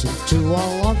listened to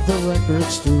all of the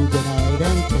records through the night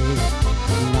and day.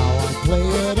 Now I play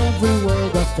it everywhere.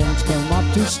 The fans come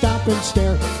up to stop and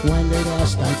stare. When they'd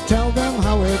asked, I'd tell them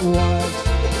how it was.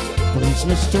 Please,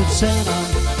 Mr. Santa,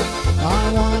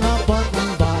 I want a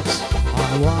button box.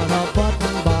 I want a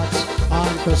button box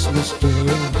on Christmas Day.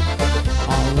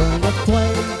 I'll learn to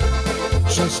play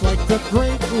just like the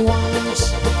great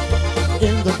ones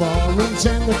in the ballrooms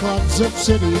and the clubs of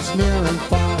cities near and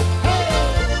far.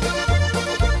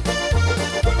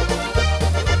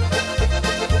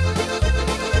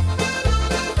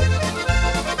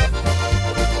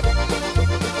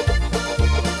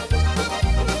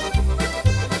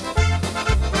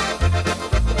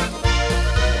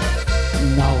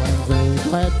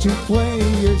 to play.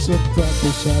 Years of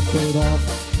practice have paid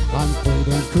off. I'm played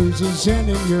on cruises and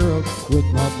in Europe with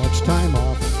not much time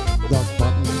off. The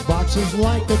button box is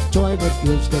like a toy but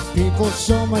gives the people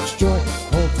so much joy.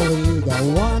 Hopefully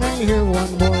they'll want to hear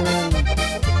one more.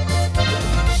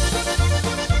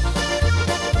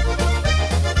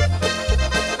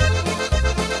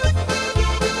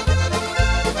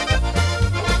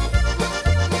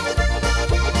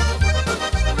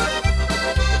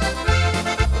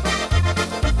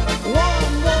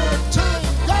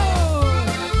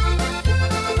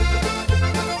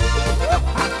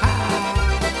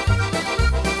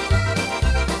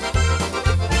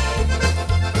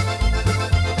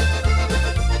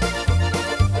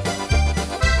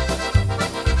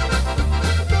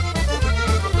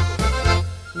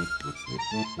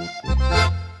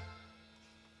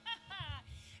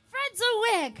 Fred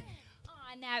Ziwich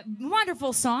on that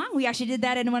wonderful song. We actually did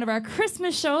that in one of our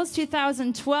Christmas shows,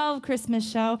 2012 Christmas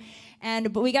show.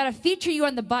 But we got to feature you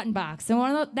on the button box.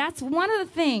 And that's one of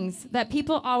the things that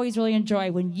people always really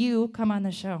enjoy when you come on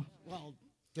the show. Well,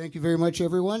 thank you very much,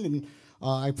 everyone. And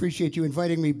I appreciate you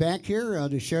inviting me back here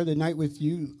to share the night with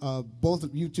you, both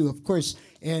of you two, of course.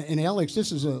 And Alex,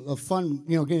 this is a fun,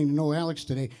 getting to know Alex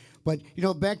today. But,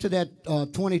 back to that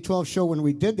 2012 show when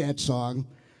we did that song,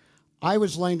 I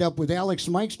was lined up with Alex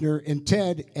Meixner and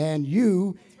Ted and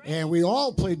you, and we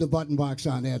all played the button box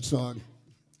on that song.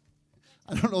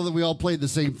 I don't know that we all played the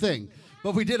same thing,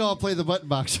 but we did all play the button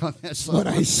box on that song. What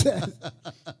I said.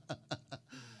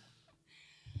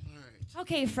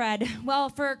 Okay, Fred. Well,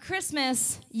 for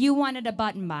Christmas, you wanted a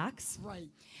button box. Right.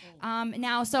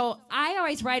 Now, so I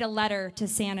always write a letter to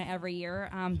Santa every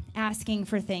year asking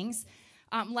for things,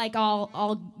 like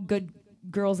all good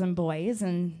girls and boys.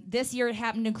 And this year it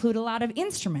happened to include a lot of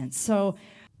instruments. So,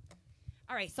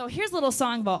 all right, so here's a little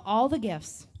song about all the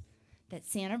gifts that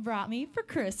Santa brought me for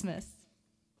Christmas.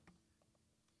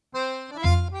 Well,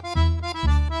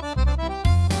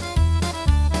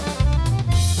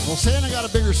 Santa got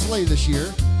a bigger sleigh this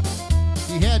year.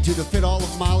 He had to fit all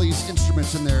of Mollie's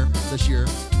instruments in there this year.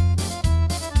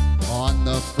 On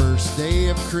the first day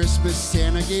of Christmas,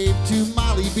 Santa gave to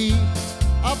Mollie B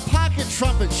a pocket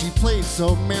trumpet she played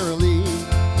so merrily.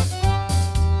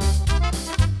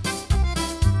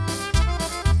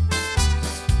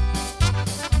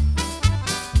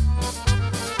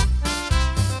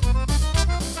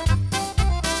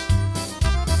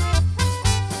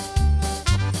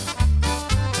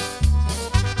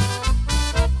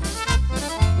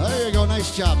 There you go,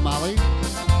 nice job, Mollie.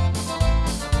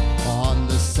 On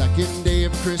the second day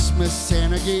of Christmas,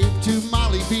 Santa gave to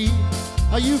Mollie B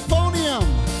a euphonium.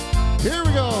 Here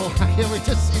we go. I can't wait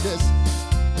to see this.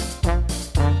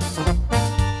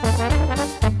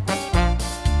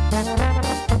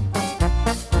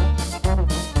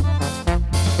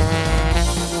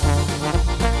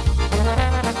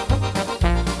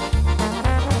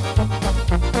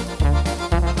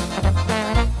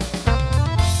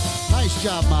 Nice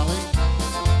job, Mollie.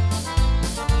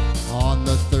 On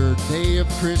the third day of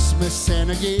Christmas,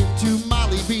 Santa gave to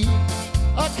Mollie B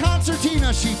a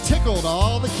concertina. She tickled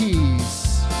all the keys.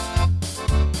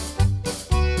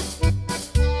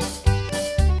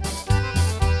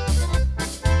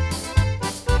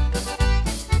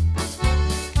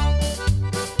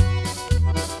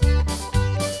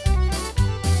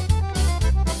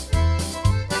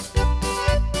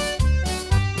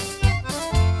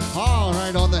 All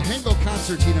right, on the Handel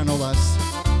concertina, no less.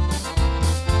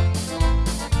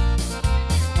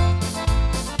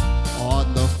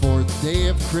 On the fourth day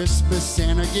of Christmas,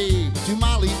 Santa gave to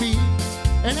Mollie B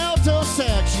an alto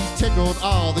sax. She tickled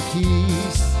all the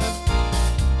keys.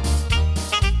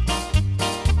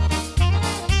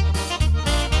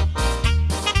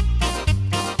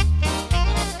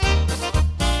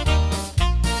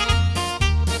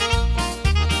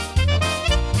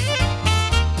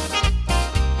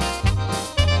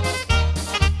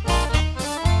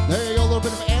 There you go, a little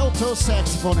bit of alto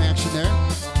saxophone action there.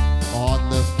 On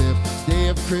the fifth day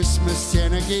of Christmas,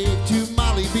 Santa gave to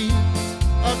Mollie B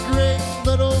a great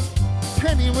little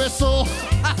penny whistle.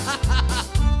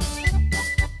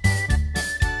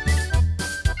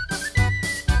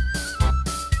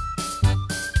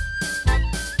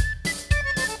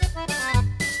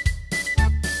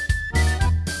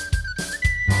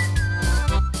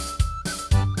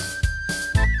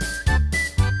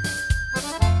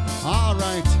 All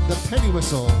right, the penny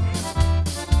whistle.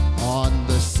 On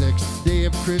the sixth day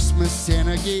of Christmas,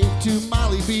 Santa gave to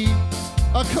Mollie B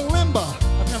a kalimba.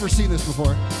 I've never seen this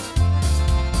before.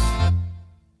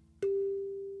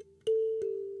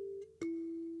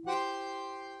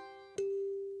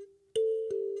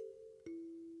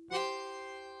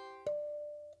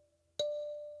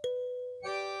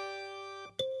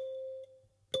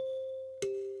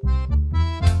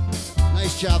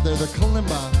 Nice job there, the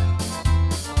kalimba.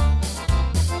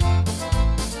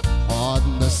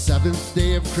 On the 7th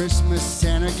day of Christmas,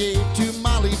 Santa gave to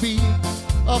Mollie B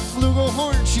a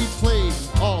flugelhorn. She played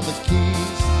all the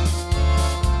keys.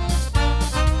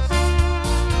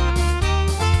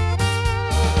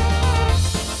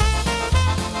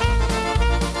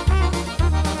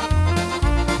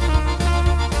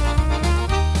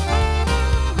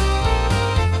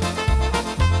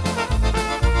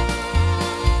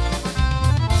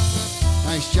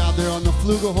 Nice job there on the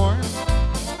flugelhorn.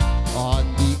 On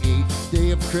the 8th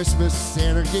day of Christmas,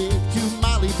 Santa gave to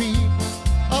Mollie B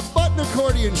a button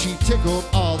accordion. She tickled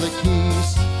all the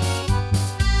keys.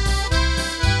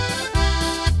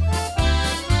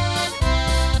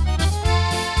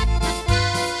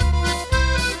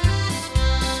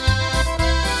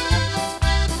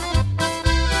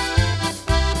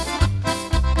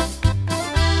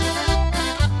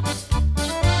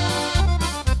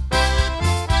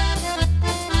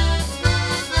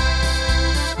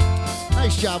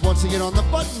 Nice job once again on the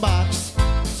button box.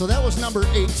 So that was number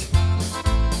 8.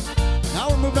 Now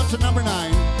we're moving up to number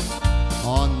 9.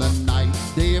 On the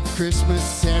 9th day of Christmas,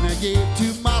 Santa gave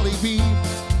to Mollie B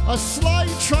a slide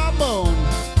trombone.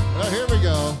 Well, here we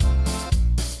go.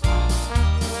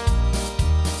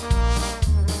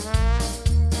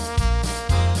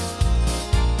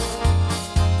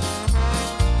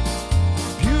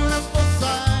 Beautiful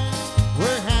sight,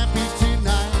 we're happy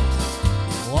tonight,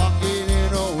 walking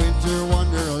in a winter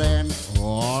wonderland.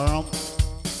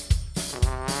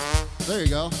 There you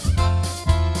go.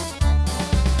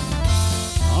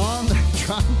 On the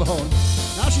trombone.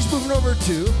 Now she's moving over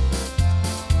to,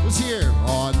 was here.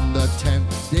 On the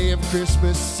 10th day of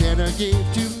Christmas, Santa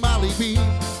gave to Mollie B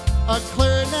a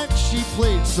clarinet. She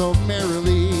played so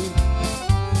merrily.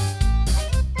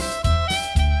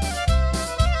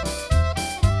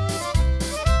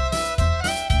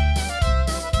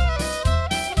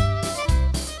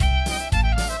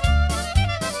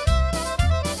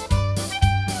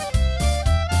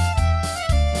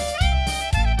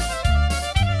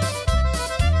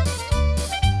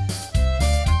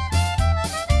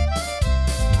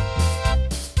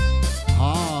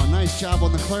 Job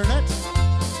on the clarinet.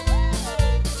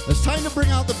 It's time to bring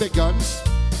out the big guns.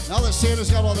 Now that Santa's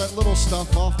got all that little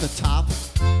stuff off the top,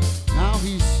 now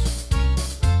he's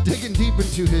digging deep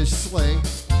into his sleigh.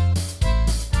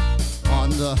 On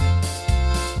the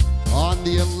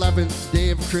 11th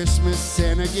day of Christmas,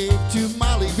 Santa gave to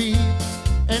Mollie B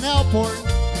an Alport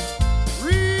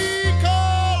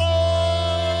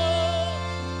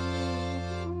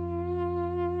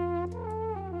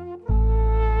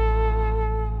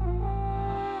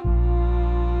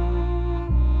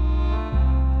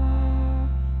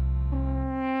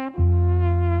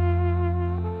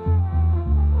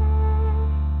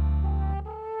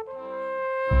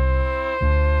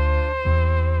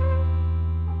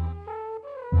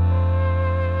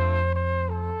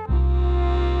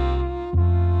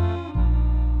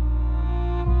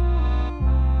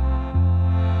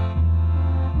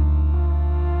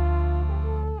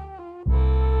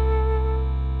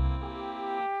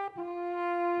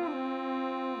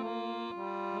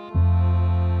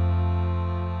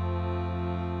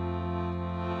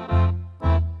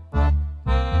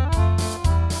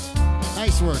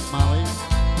work, Mollie.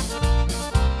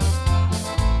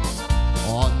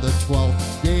 On the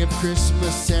 12th day of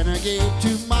Christmas, Santa gave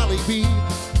to Mollie B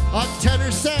a tenor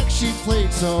sax she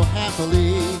played so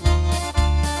happily.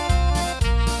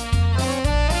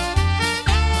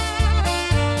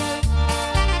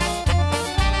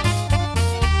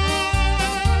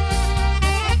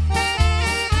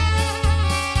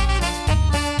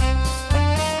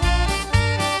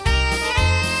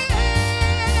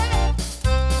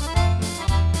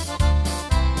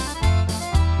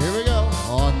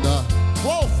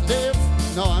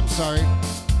 Sorry,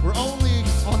 we're only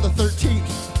on the 13th.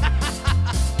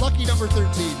 Lucky number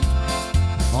 13.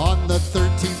 On the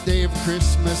 13th day of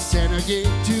Christmas, Santa gave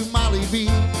to Mollie B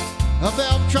a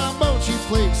valve trombone she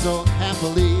played so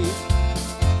happily.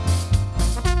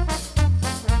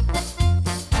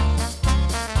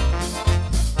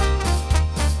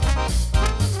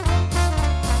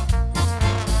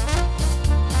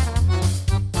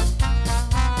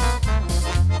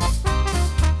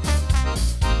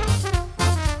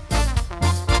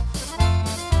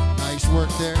 Work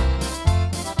there.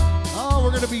 Oh,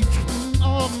 we're gonna be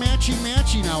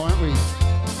matchy now, aren't we?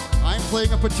 I'm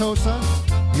playing a Petosa.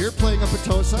 You're playing a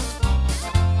Petosa.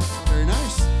 Very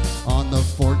nice. On the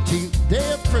 14th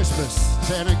day of Christmas,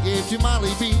 Santa gave to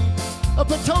Mollie B a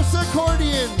Petosa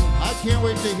accordion. I can't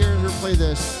wait to hear her play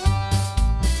this.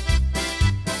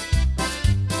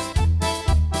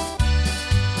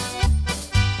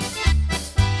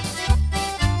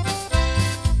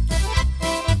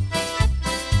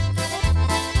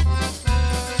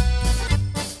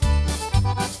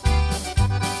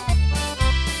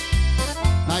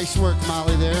 Nice work,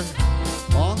 Mollie, there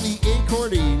on the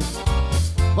accordion.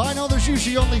 But I know there's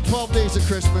usually only 12 days of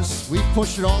Christmas. We've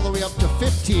pushed it all the way up to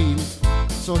 15.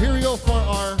 So here we go for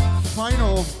our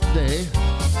final day.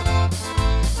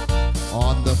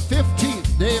 On the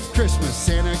 15th day of Christmas,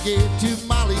 Santa gave to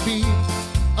Mollie B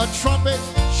a trumpet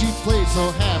she played so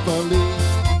happily.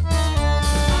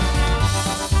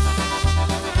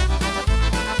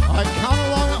 All right, count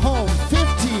along at home.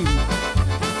 15,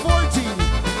 14,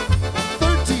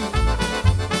 13,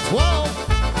 12,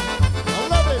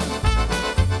 11,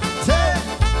 10,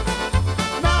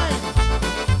 9,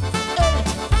 8,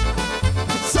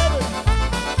 7,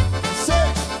 6,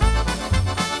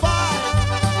 5.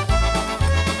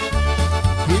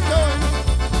 Keep going.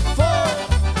 4,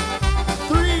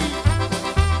 3,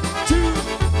 2,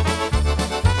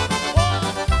 1.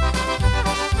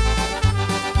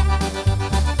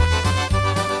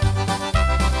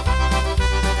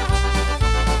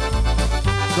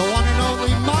 The one and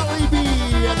only Mollie B,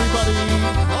 everybody.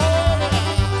 Oh, yeah.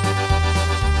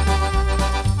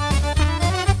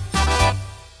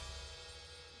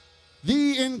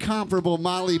 The incomparable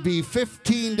Mollie B,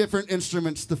 15 different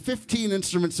instruments, the 15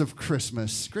 instruments of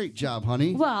Christmas. Great job,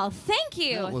 honey. Well, thank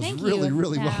you. That was Thank really, you.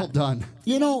 really Yeah. well done.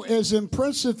 You know, as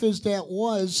impressive as that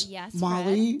was, Yes,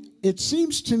 Mollie, it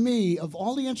seems to me, of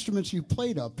all the instruments you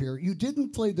played up here, you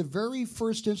didn't play the very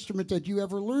first instrument that you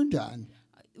ever learned on.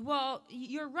 Well,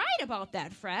 you're right about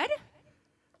that, Fred.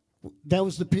 That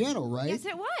was the piano, right? Yes,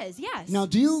 it was. Yes. Now,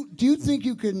 do you think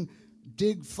you can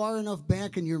dig far enough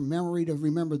back in your memory to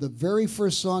remember the very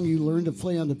first song you learned to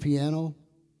play on the piano?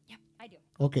 Yeah, I do.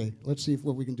 Okay, let's see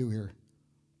what we can do here.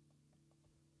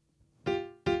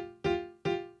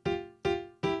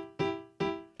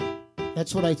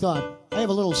 That's what I thought. I have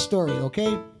a little story,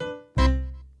 okay?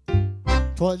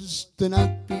 'Twas the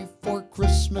night before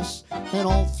Christmas, and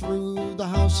all through the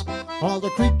house, all the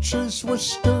creatures were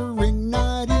stirring,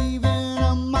 not even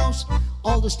a mouse.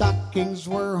 All the stockings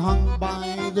were hung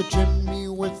by the chimney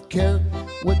with care,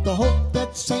 with the hope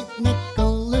that St.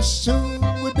 Nicholas soon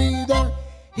would be there.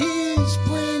 He's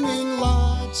bringing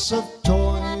lots of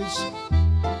toys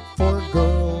for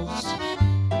girls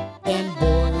and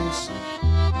boys.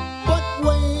 But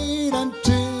wait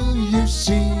until you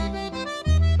see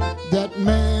that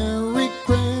Merry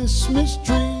Christmas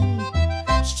tree.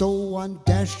 So on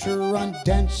Dasher, on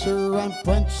Dancer, on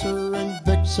Prancer and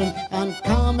Vixen, on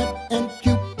Comet and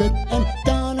Cupid and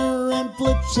Donner and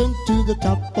Blitzen, to the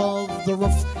top of the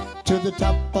roof, to the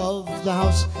top of the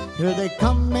house. Here they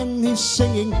come and he's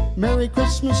singing Merry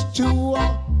Christmas to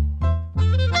all.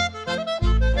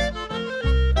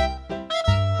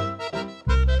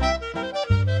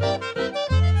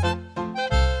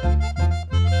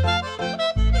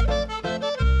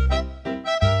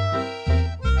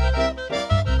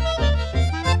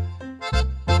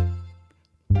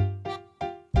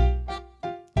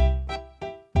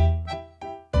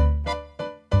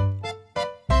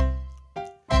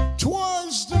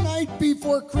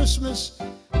 Christmas,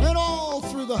 and all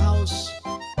through the house,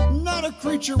 not a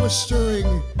creature was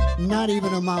stirring, not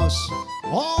even a mouse.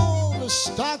 All the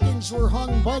stockings were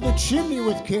hung by the chimney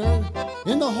with care,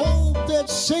 in the hope that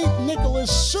St.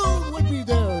 Nicholas soon would be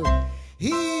there.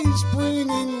 He's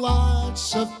bringing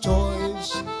lots of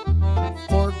toys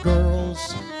for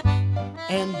girls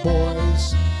and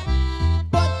boys.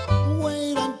 But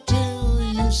wait until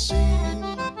you see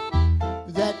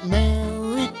that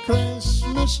Merry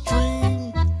Christmas tree.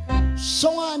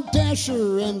 So on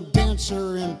Dasher and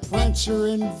Dancer and Prancer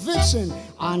and Vixen,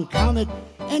 on Comet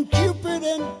and Cupid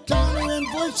and Donner and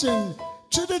Blitzen,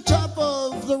 to the top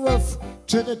of the roof,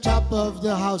 to the top of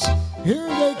the house. Here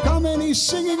they come and he's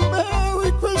singing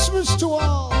Merry Christmas to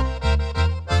all.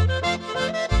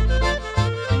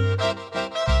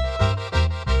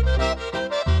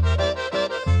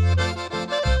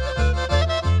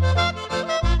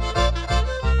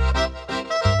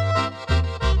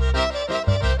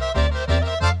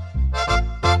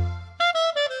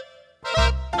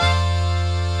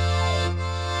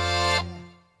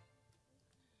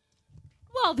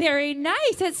 Very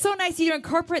nice. It's so nice you to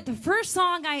incorporate the first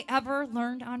song I ever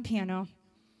learned on piano.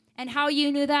 And how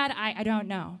you knew that, I don't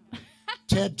know.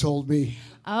 Ted told me.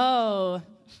 Oh.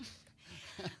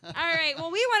 All right. Well,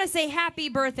 we want to say happy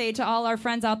birthday to all our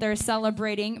friends out there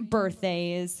celebrating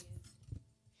birthdays.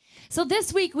 So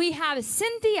this week we have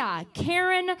Cynthia,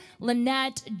 Karen,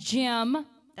 Lynette, Jim.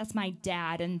 That's my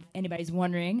dad, and anybody's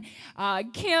wondering.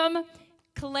 Kim,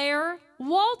 Claire,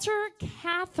 Walter,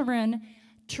 Catherine,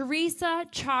 Teresa,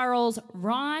 Charles,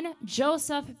 Ron,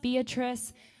 Joseph,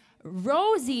 Beatrice,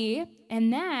 Rosie,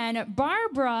 and then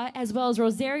Barbara, as well as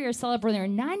Rosario, are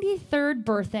celebrating their 93rd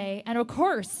birthday. And of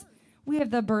course, we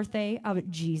have the birthday of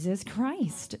Jesus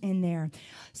Christ in there.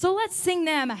 So let's sing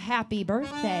them happy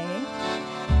birthday.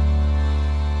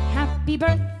 Happy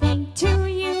birthday to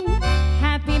you.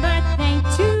 Happy birthday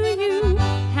to you.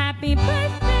 Happy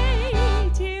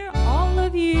birthday to all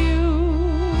of you.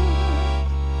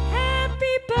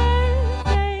 Happy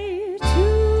birthday to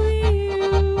you.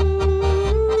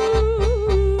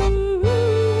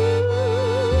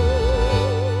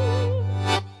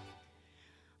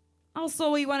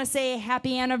 Also, we want to say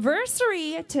happy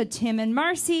anniversary to Tim and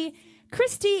Marcy,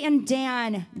 Christy and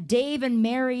Dan, Dave and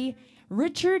Mary,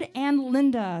 Richard and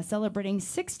Linda, celebrating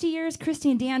 60 years,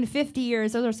 Christy and Dan 50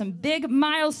 years. Those are some big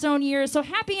milestone years, so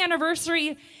happy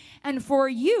anniversary. And for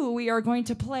you, we are going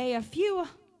to play a few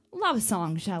love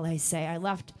songs, shall I say.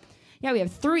 We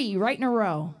have 3 right in a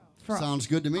row. For Sounds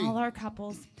good to me. All our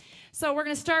couples. So we're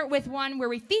going to start with one where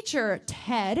we feature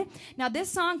Ted. Now, this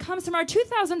song comes from our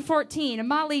 2014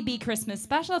 Mollie B Christmas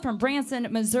special from Branson,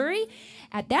 Missouri.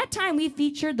 At that time, we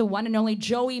featured the one and only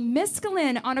Joey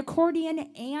Miskelin on accordion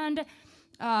and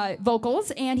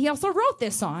vocals, and he also wrote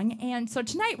this song. And so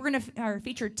tonight, we're going to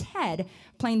feature Ted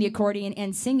playing the accordion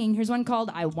and singing. Here's one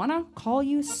called I Wanna Call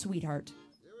You Sweetheart.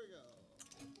 Here we go.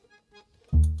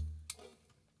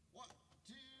 1,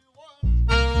 2,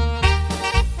 1.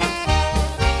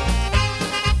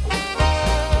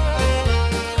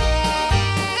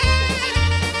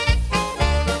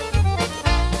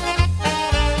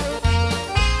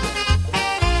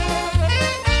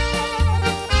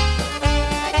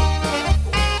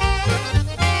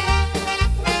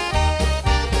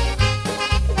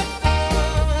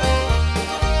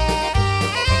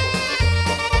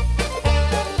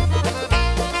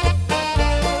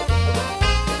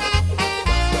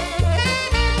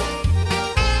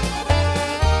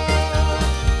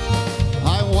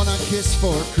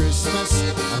 For Christmas,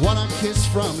 I want a kiss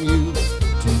from you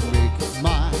to make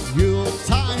my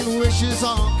Yuletide wishes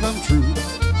all come true.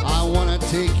 I want to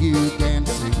take you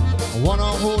dancing, I want to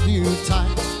hold you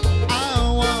tight.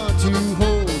 I want to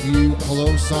hold you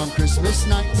close on Christmas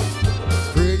night,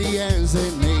 pretty as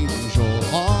an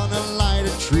angel on a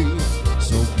lighted tree,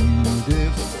 so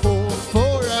beautiful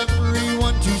for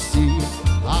everyone to see.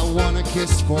 I want a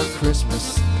kiss for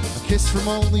Christmas, a kiss from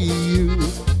only you.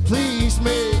 Please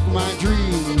make my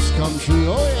dreams come true.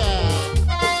 Oh yeah.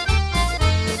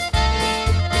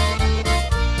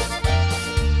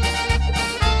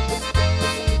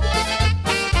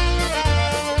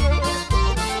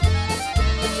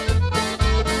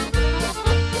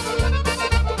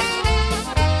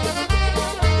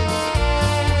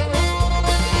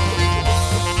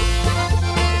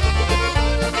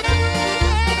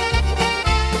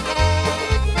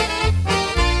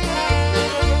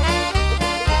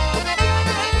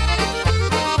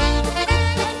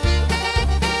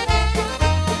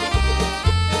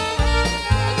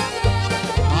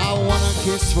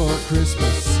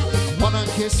 Christmas, I want a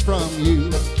kiss from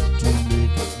you to make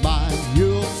my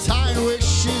Yuletide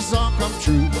wishes all come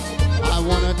true. I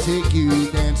want to take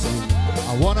you dancing,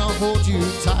 I want to hold you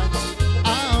tight.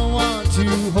 I want to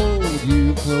hold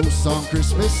you close on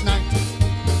Christmas night,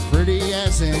 pretty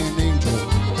as an angel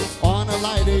on a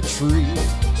lighted tree,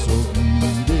 so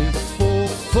beautiful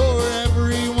for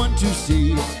everyone to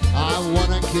see. I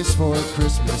want a kiss for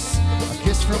Christmas, a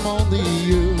kiss from only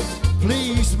you.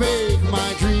 Please make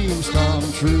my dreams come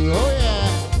true. Oh yeah.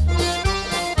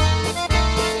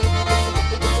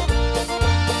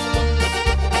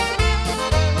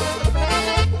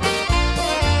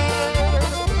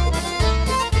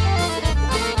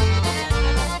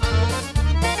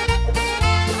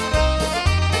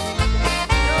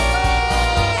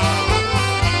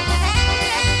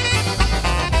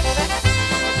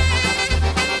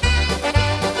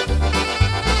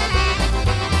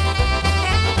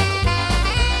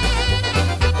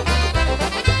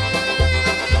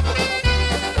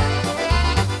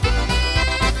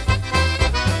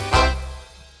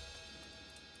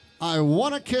 I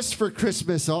Want a Kiss for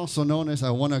Christmas, also known as I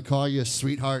Want to Call You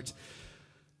Sweetheart.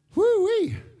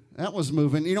 Woo-wee. That was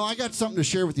moving. You know, I got something to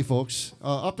share with you folks.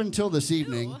 Up until this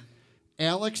evening,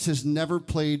 Alex has never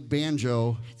played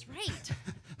banjo. That's right.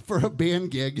 For a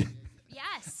band gig.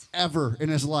 Yes. Ever in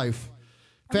his life.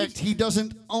 In fact, he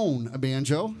doesn't own a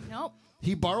banjo. Nope.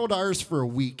 He borrowed ours for a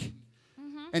week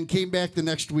and came back the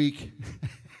next week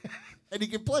and he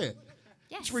could play it.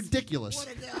 Yes. It's ridiculous.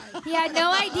 What a guy. He had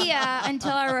no idea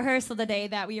until our rehearsal today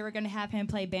that we were going to have him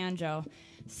play banjo.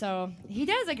 So he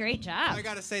does a great job. I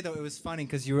gotta say though, it was funny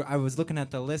because I was looking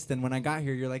at the list, and when I got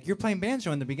here, you're like, "You're playing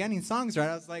banjo in the beginning songs, right?"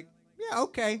 I was like, "Yeah,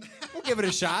 okay, we'll give it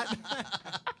a shot."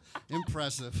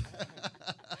 Impressive.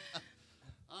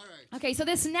 All right. Okay, so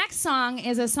this next song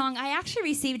is a song I actually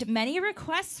received many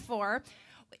requests for.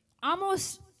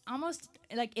 Almost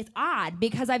like it's odd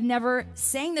because I've never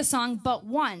sang the song but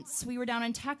once. We were down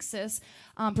in Texas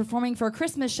performing for a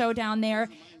Christmas show down there,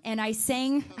 and I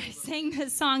sang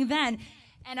this song then.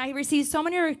 And I received so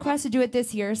many requests to do it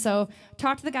this year, so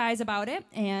talk to the guys about it.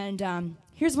 And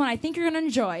here's one I think you're going to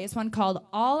enjoy. It's one called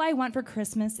All I Want for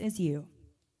Christmas Is You.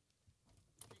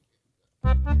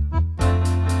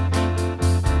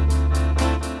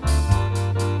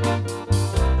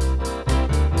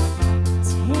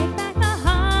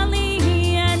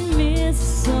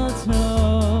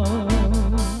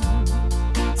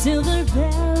 Silver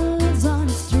bells on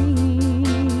the street.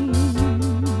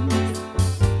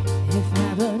 If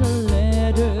I wrote a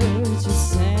letter to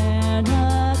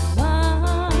Santa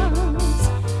Claus,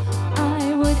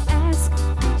 I would ask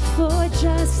for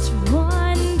just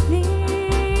one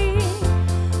thing.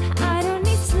 I don't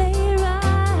need sleigh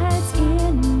rides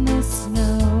in the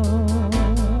snow.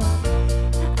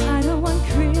 I don't want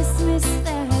Christmas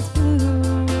that's blue.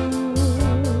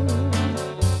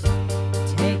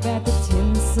 Take back the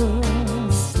tinsel,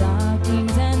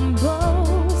 stockings and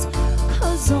bows,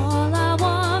 'cause all I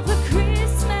want for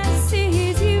Christmas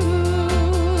is you.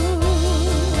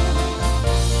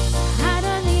 I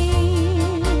don't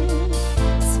need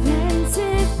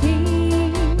expensive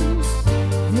things,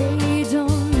 they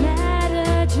don't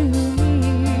matter to me.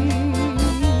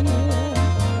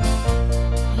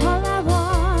 All I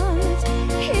want,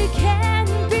 it can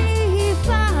be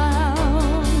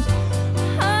found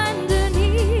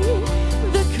underneath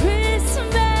the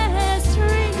Christmas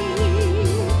tree.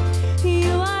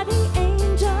 You are the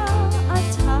angel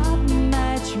atop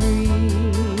my tree.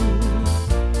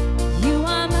 You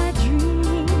are my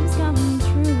dreams come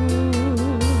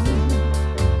true.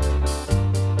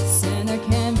 Santa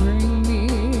can bring me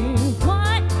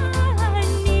what I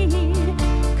need,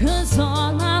 'cause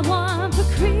all I want for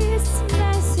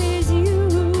Christmas is you.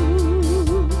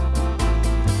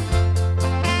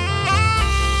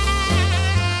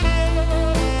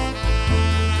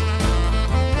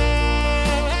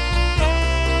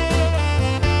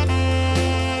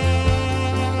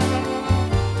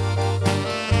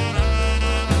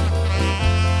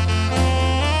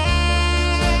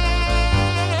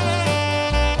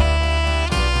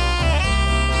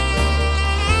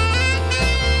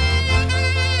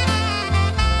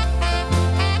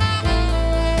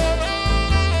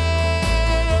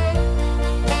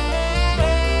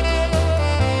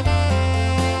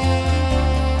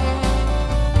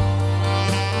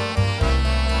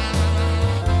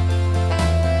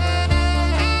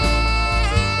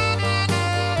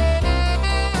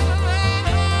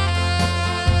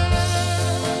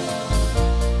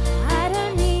 I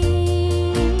don't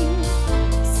need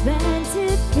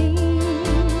expensive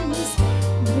things,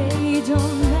 they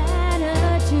don't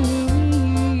matter to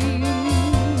me.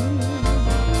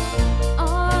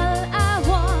 All I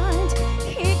want,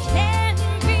 it can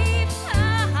be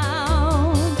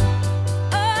found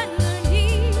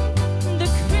underneath the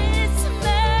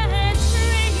Christmas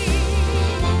tree.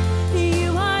 You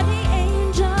are the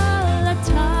angel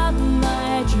atop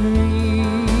my tree.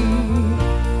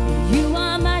 You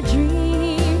are my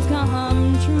dreams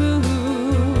come true.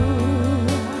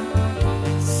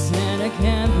 Santa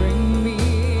can bring me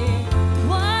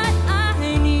what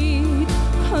I need,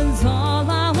 'cause all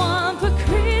I want for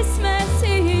Christmas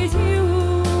is you.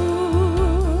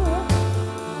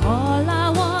 All I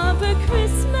want for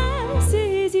Christmas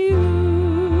is you.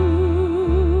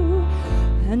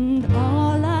 And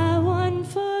all I want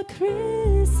for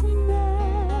Christmas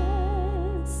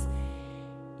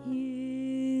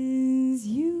is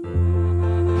you.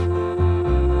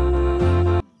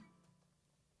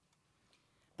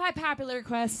 By popular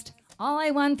request, All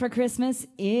I Want for Christmas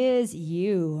Is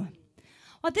You.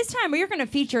 Well, this time we are going to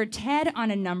feature Ted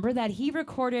on a number that he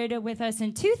recorded with us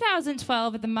in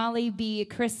 2012 at the Mollie B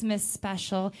Christmas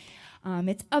special.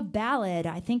 It's a ballad.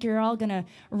 I think you're all going to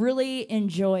really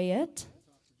enjoy it.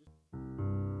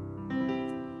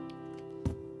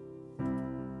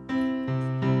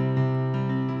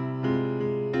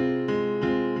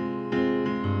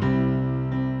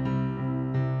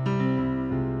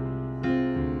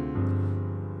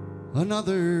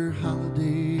 Another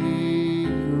holiday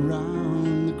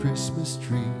around the Christmas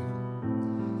tree,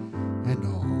 and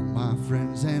all my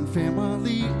friends and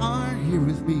family are here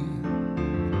with me.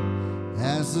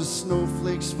 As the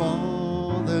snowflakes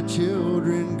fall, the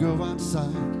children go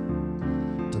outside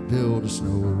to build a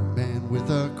snowman with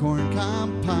a corncob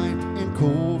pipe and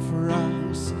coal for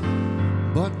ice.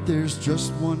 But there's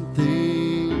just one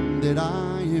thing that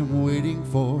I am waiting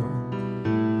for.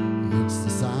 It's the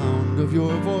sound of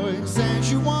your voice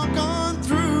as you walk on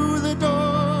through the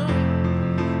door.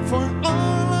 For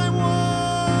all I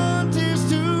want is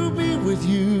to be with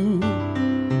you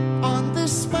on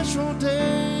this special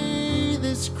day,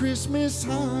 this Christmas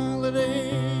holiday.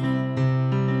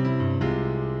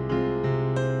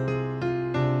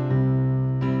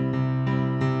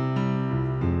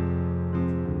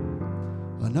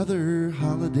 Another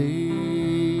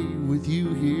holiday with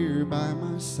you here by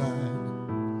my side.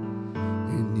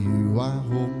 In you I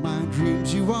hold my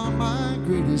dreams, you are my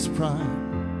greatest pride.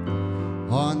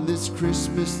 On this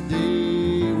Christmas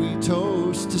day we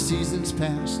toast to seasons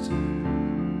past,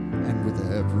 and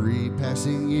with every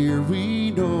passing year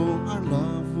we know our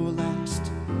love will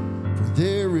last. For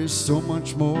there is so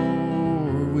much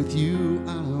more with you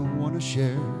I want to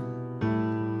share.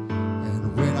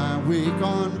 And when I wake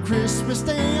on Christmas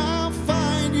Day I'll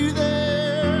find you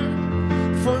there.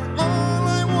 For all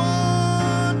I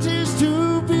want is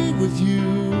to be with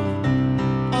you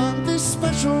on this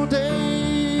special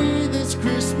day, this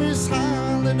Christmas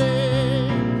holiday.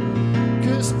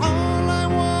 'Cause all I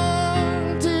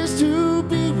want is to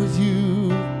be with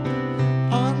you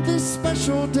on this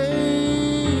special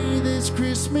day, this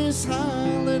Christmas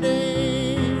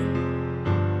holiday.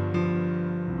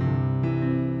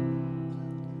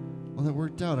 Well, that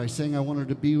worked out. I sang I wanted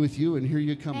to be with you, and here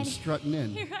you come strutting in.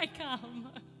 Here I come.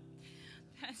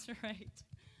 That's right.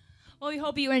 Well, we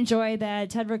hope you enjoyed that.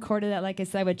 Ted recorded that, like I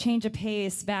said, with Change of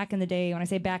Pace back in the day. When I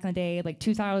say back in the day, like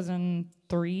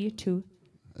 2003, 2.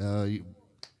 I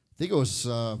think it was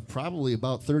probably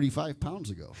about 35 pounds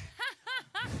ago.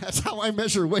 That's how I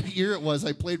measure what year it was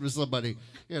I played with somebody,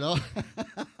 you know.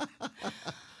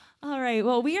 All right.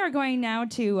 Well, we are going now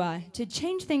to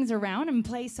change things around and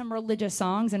play some religious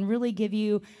songs and really give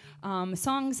you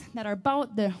songs that are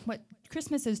about what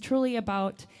Christmas is truly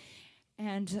about.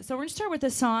 And so we're going to start with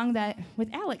a song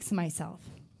with Alex and myself.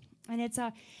 And it's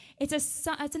a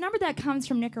number that comes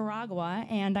from Nicaragua,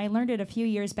 and I learned it a few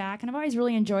years back, and I've always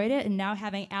really enjoyed it. And now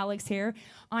having Alex here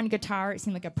on guitar, it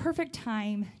seemed like a perfect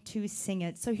time to sing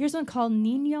it. So here's one called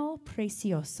Niño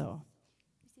Precioso.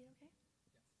 Is it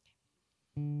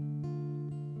okay?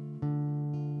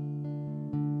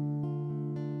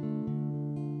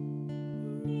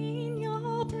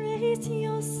 Niño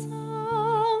Precioso,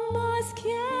 más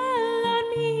que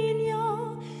el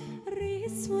niño,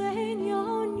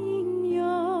 risueño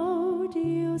niño,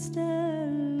 Dios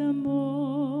del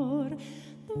amor,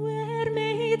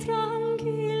 duerme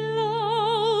tranquilo,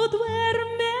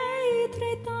 duerme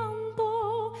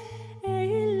tratando,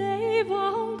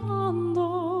 eleva un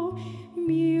canto,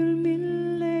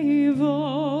 mil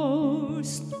levos,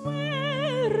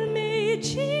 duerme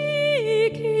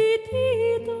chiquitito.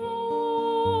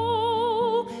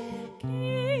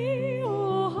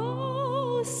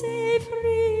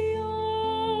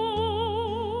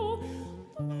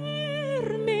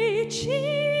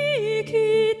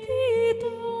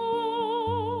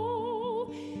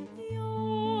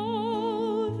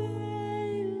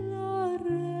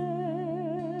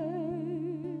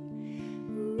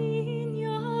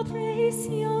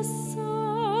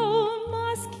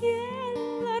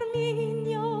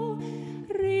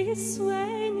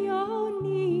 Sueño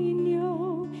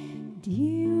niño,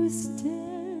 Dios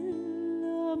del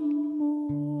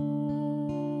amor.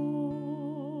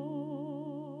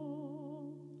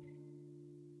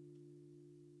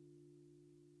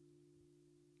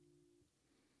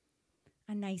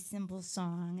 A nice simple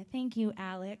song. Thank you,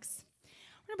 Alex.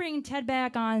 We're gonna bring Ted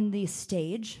back on the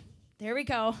stage. There we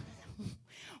go.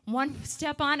 One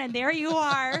step on and there you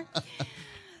are.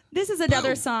 This is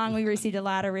another song we received a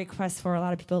lot of requests for. A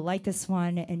lot of people like this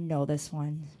one and know this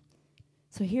one.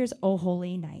 So here's O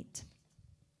Holy Night.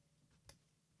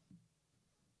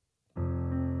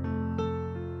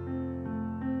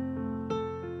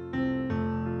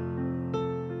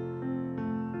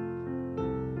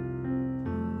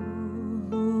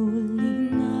 Holy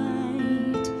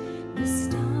night, the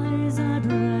stars are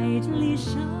brightly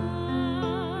shining.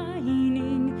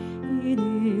 It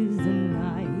is the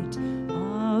night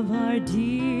of our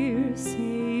dear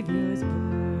Savior's birth.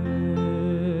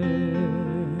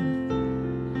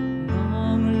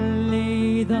 Long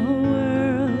lay the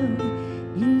world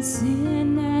in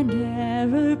sin and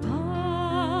error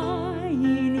pining,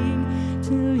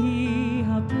 till he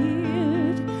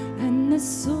appeared and the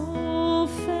soul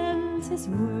felt his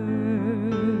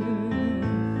worth.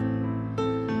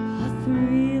 A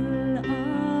thrill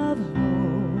of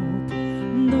hope,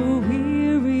 the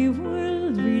weary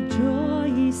world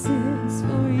rejoices,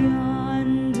 for yonder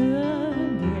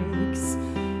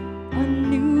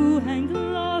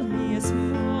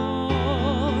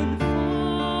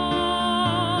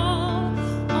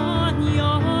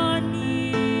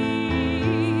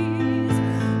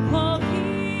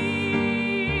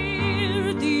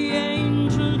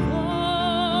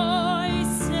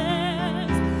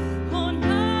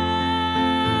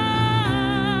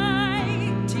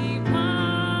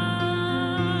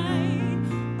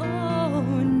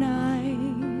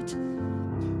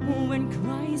when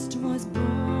Christ was born.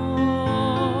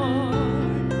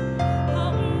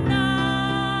 Oh,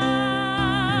 night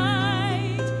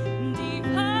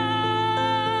divine,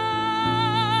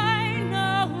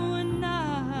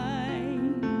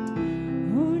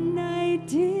 oh, night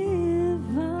divine.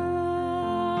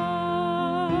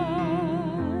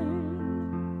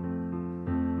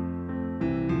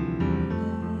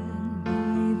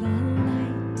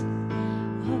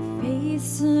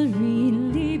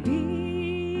 Serenely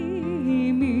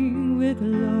beaming with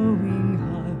glowing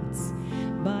hearts,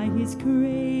 by his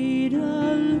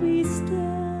cradle we stand.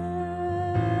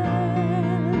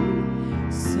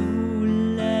 So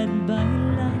led by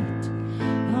light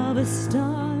of a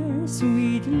star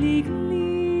sweetly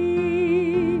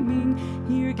gleaming,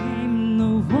 here came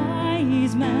the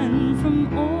wise man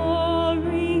from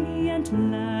Orient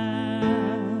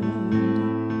land.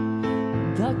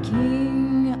 The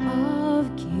King of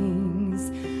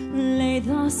Kings lay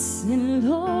thus in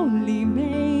lowly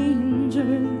manger,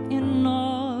 in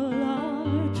all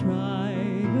our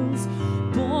trials,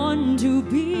 born to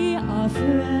be our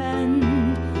friend.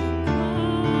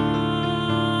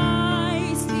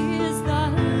 Christ is the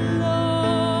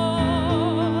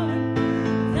Lord,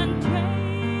 then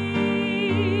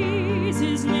praise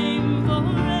his name forever.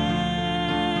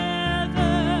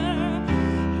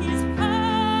 His power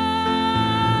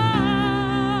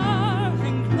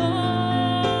and glory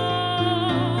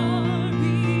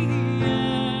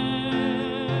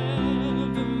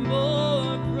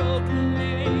evermore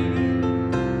proclaim.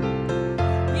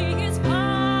 His power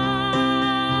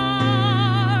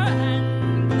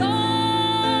and glory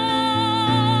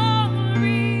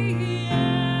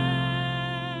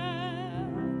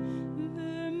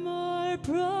evermore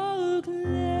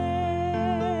proclaim.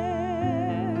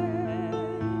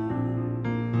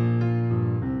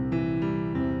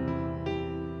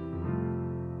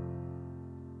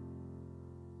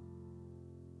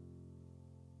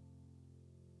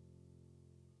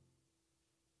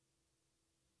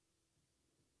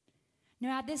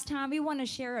 Now, at this time, we want to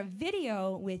share a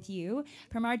video with you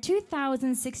from our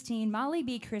 2016 Mollie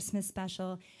B Christmas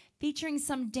special featuring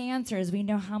some dancers. We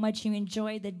know how much you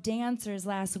enjoyed the dancers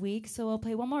last week, so we'll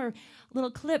play one more little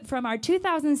clip from our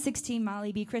 2016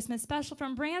 Mollie B Christmas special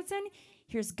from Branson.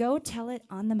 Here's Go Tell It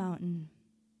on the Mountain.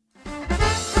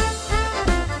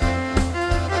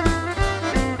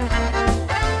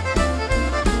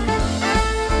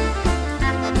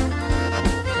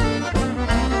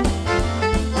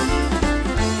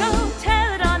 Go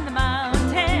tell it on the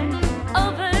mountain,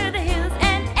 over the hills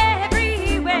and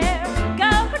everywhere.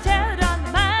 Go tell it on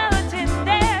the mountain,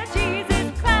 there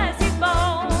Jesus Christ is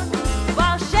born.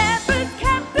 While shepherds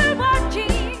kept their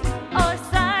watching, or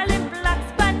silent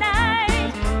flocks by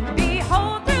night,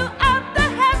 behold, throughout the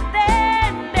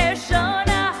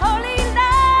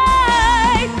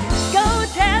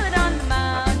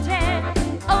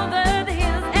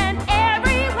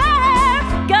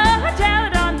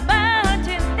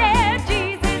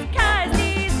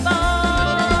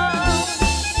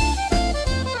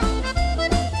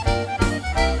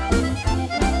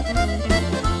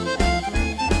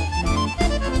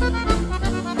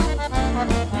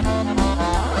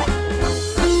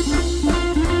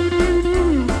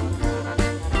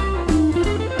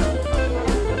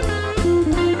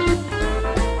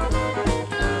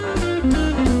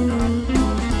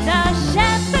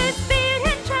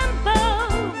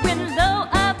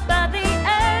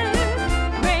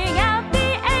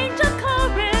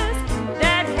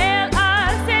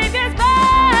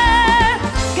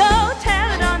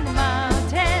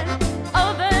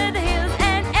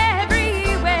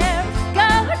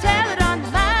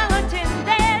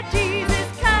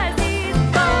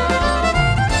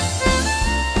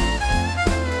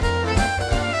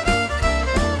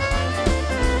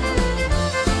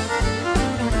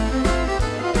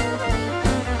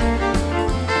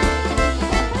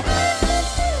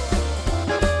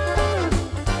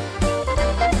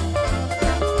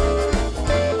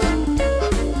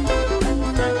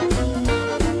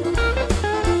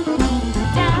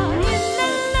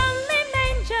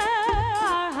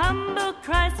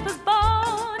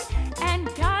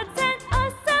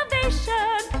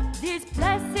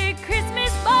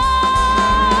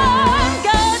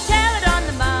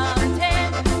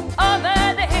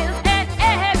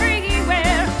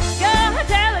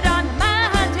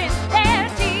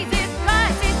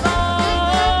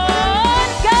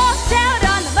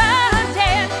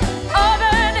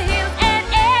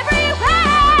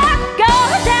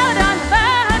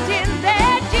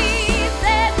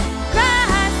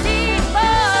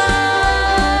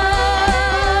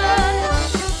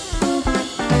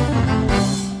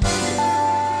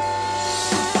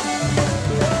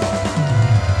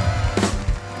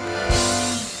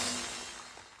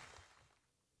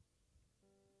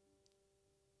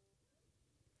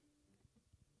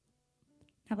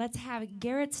let's have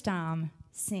Garrett Stom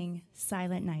sing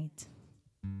Silent Night.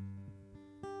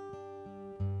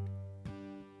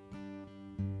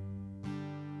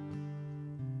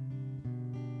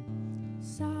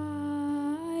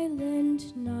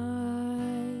 Silent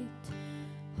night,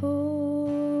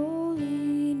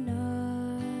 holy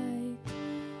night,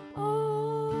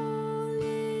 all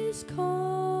is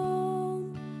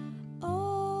calm,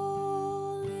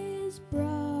 all is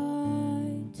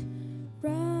bright,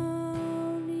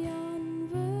 round yon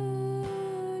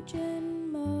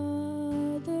virgin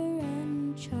mother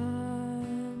and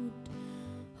child,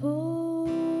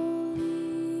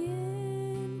 holy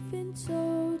infant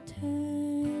so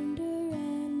tender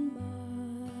and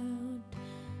mild,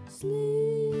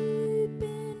 sleep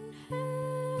in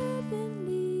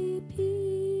heavenly peace,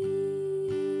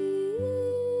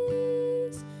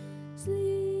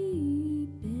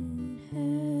 sleep in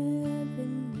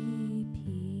heavenly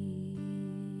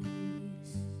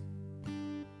peace.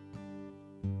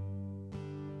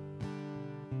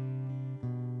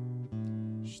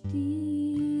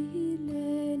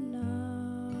 Stille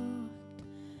Nacht,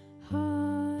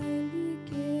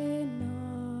 heilige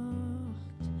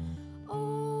Nacht,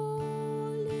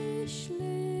 alles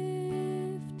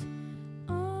schläft,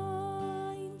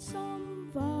 einsam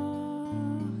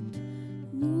wacht,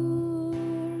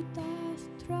 nur das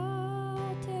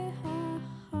traute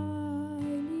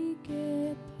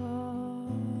heilige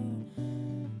Paar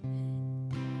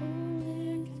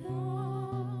liegt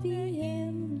ab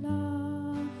im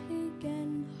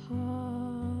lachigen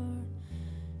Haar.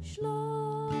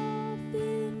 Schlaf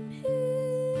in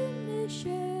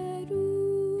himmlischer Ruhe,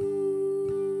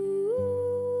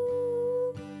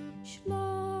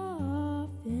 schlaf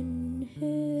in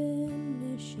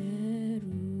himmlischer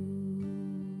Ruhe.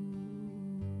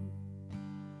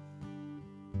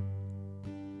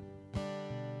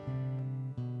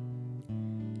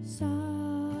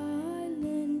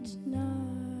 Silent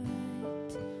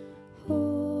night,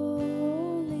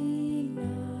 holy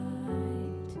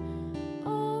night,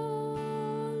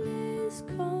 all is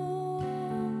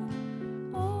calm,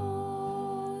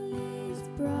 all is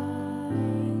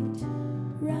bright,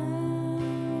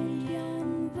 round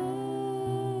yon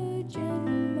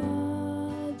virgin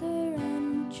mother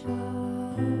and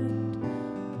child,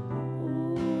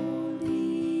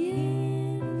 holy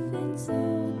infant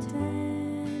so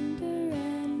tender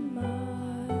and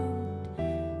mild,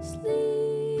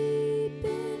 sleep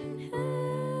in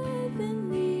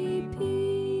heavenly peace,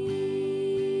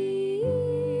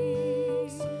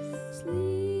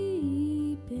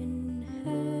 sleep in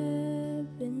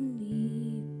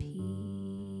heavenly peace.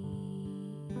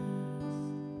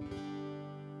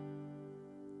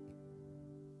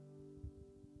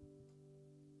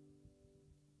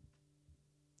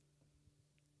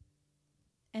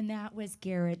 And that was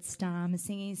Garrett Stom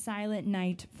singing Silent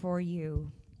Night for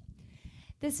you.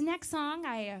 This next song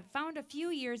I found a few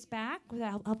years back with the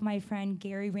help of my friend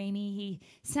Gary Ramey. He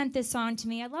sent this song to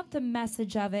me. I love the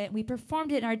message of it. We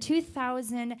performed it in our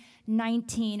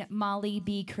 2019 Mollie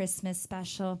B Christmas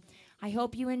special. I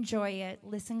hope you enjoy it.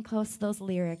 Listen close to those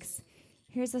lyrics.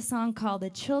 Here's a song called The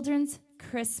Children's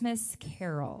Christmas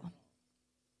Carol.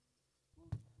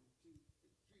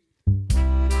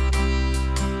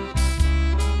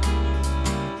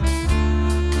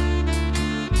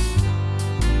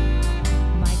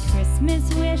 My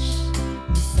Christmas wish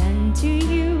we send to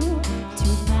you to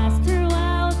last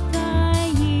throughout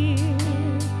the year.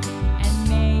 And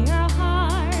may your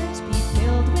heart be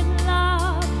filled with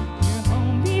love, your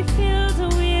home be filled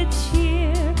with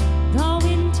cheer. Though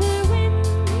winter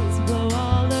winds blow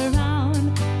all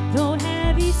around, though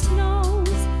heavy snows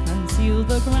conceal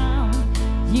the ground,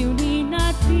 you need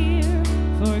not fear,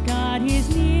 for God is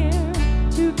near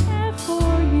to care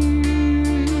for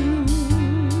you.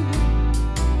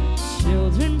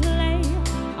 Children play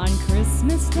on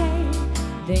Christmas Day.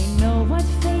 They know what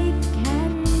faith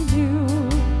can do.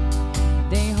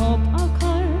 They hope, of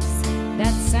course,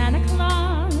 that Santa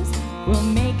Claus will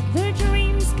make their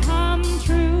dreams come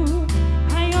true.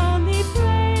 I only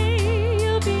pray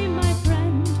you'll be my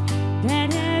friend,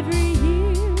 that every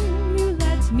year you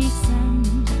let me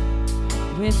send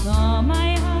with all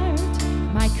my heart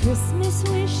my Christmas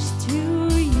wish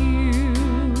to you.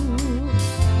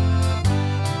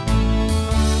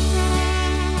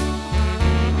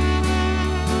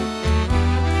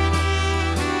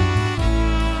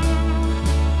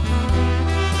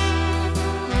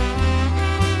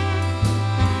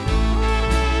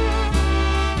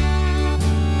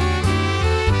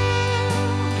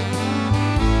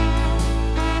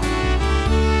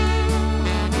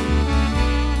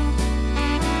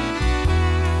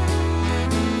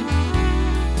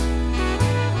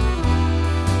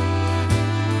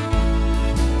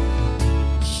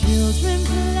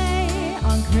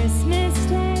 Christmas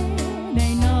Day,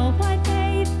 they know what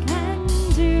faith can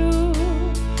do.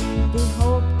 They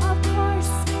hope, of course,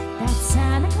 that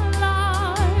Santa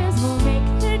Claus will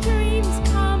make their dreams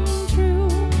come true.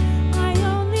 I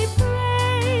only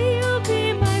pray you'll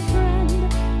be my friend,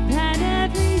 that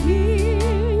every year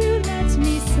you let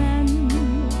me send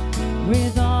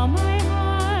with all my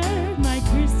heart my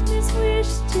Christmas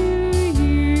wish to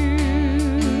you.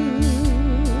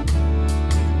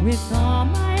 With all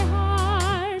my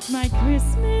heart my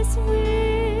Christmas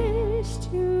wish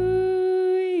to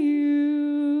you.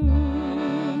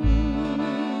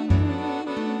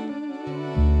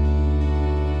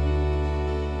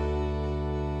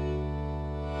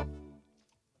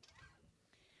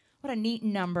 What a neat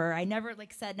number. I never,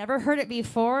 like said, never heard it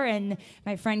before, and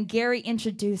my friend Gary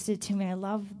introduced it to me. I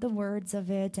love the words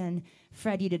of it, and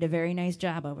Fred, you did a very nice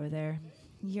job over there.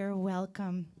 You're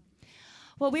welcome.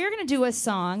 Well, we were going to do a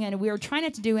song, and we were trying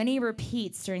not to do any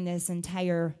repeats during this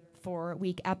entire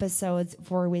 4-week episodes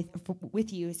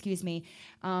with you, excuse me.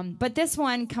 But this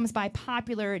one comes by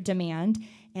popular demand,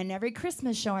 and every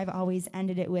Christmas show I've always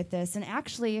ended it with this. And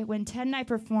actually, when Ted and I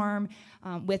perform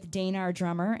with Dana, our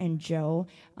drummer, and Joe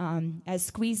as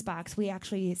Squeezebox, we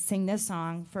actually sing this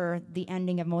song for the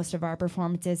ending of most of our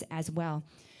performances as well.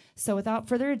 So without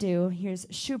further ado, here's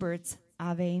Schubert's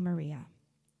Ave Maria.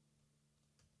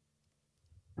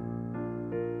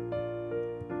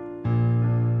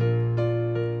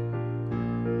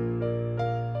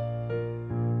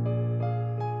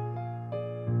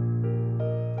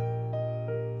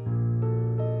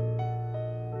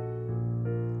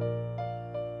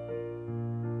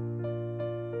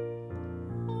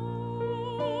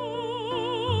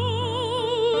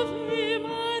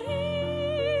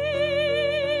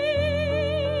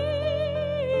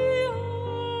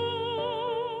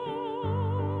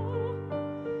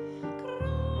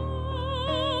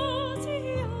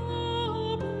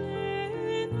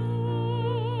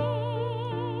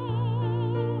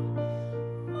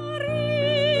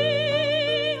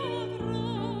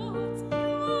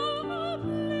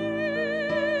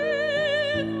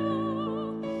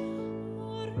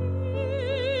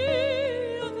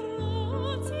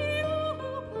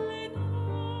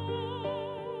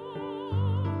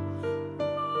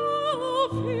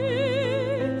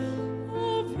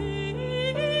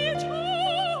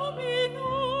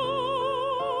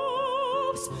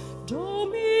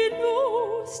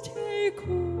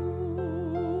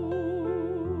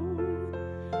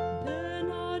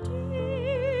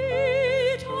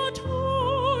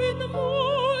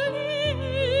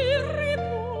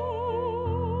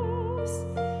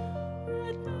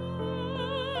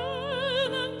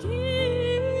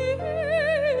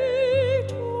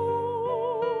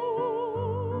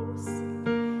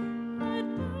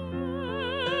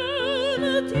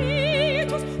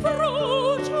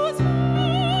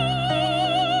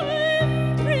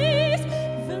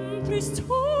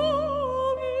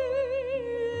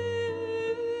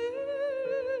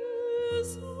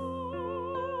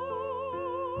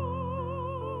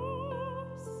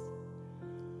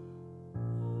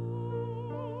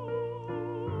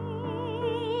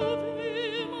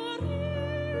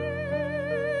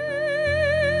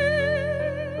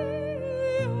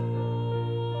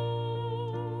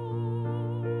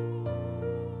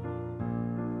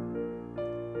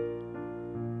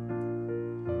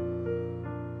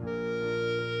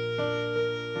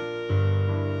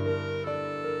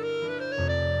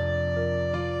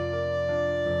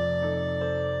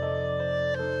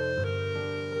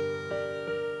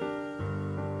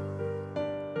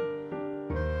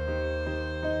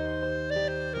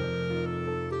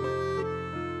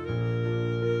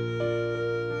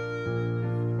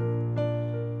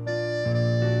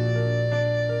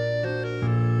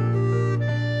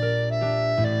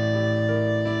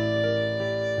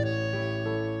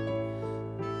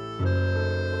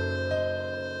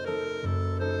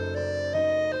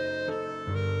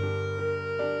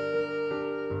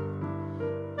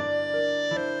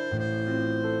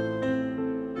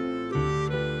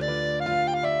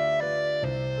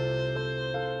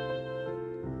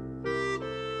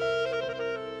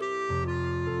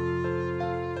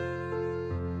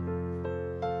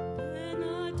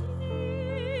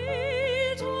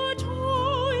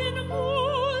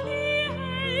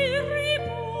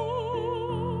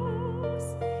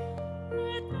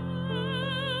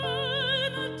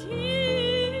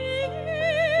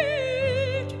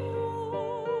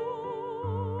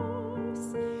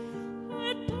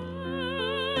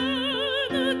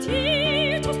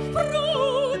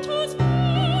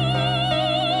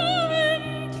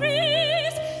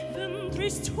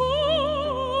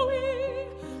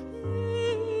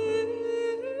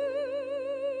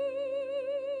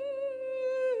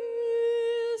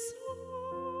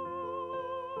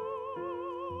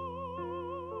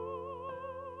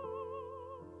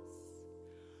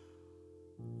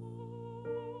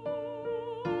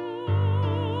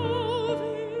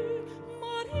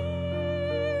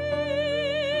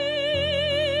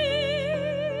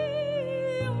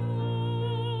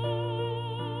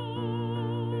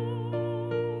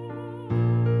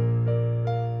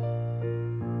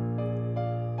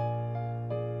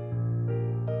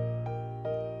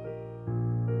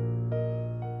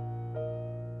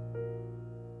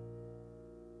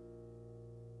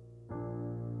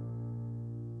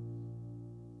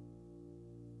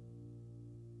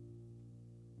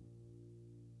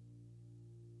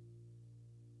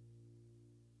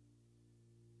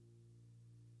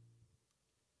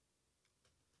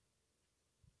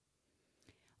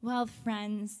 Well,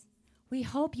 friends, we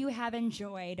hope you have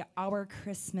enjoyed our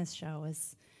Christmas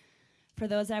shows. For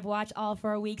those that have watched all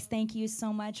 4 weeks, thank you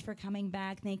so much for coming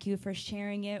back. Thank you for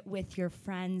sharing it with your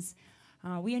friends.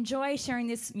 We enjoy sharing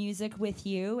this music with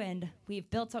you, and we've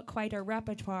built up quite a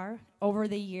repertoire over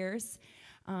the years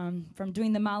from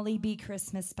doing the Mollie B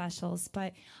Christmas specials.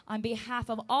 But on behalf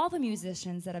of all the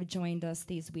musicians that have joined us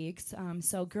these weeks,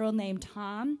 so Girl Named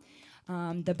Tom,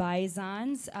 the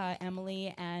Bisons,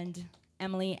 Emily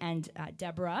and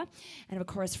Deborah, and of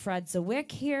course Fred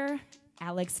Ziwich here,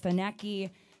 Alex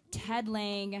Vinecki, Ted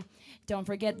Lange, don't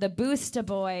forget the Busta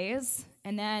boys,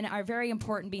 and then our very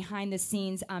important behind the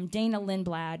scenes, Dana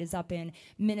Lindblad is up in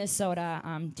Minnesota,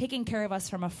 taking care of us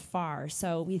from afar.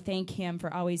 So we thank him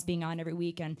for always being on every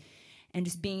week and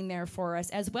just being there for us,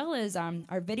 as well as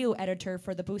our video editor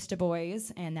for the Busta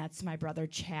boys, and that's my brother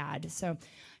Chad. So,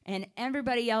 and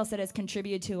everybody else that has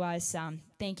contributed to us,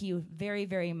 thank you very,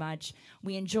 very much.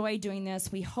 We enjoy doing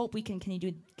this. We hope we can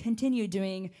continue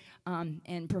doing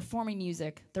and performing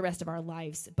music the rest of our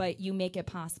lives, but you make it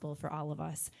possible for all of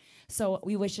us. So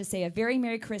we wish to say a very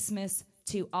Merry Christmas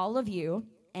to all of you,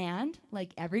 and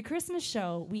like every Christmas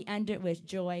show, we end it with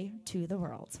joy to the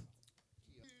world.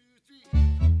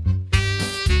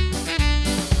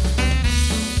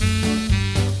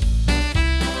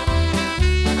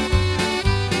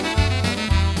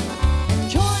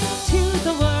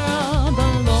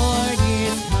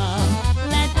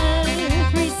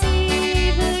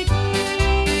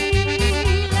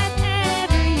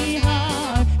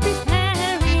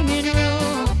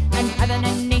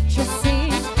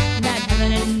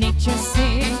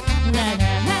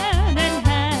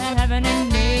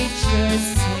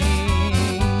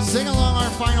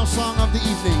 Song of the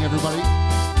evening, everybody.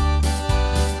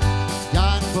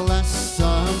 God bless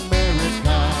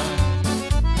America,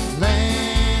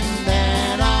 land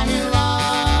that I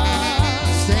love.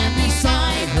 Stand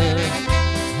beside her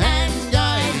and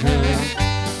guide her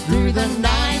through the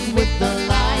night with the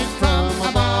light from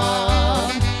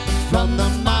above. From the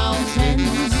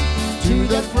mountains to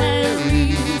the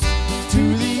prairies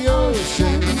to the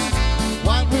oceans,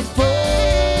 what we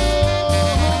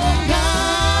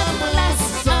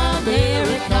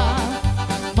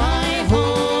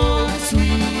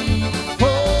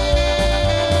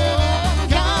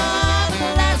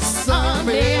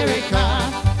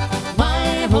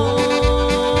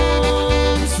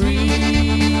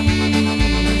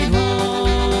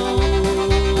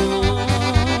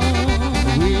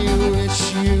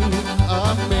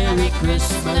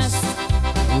Christmas.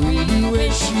 We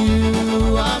wish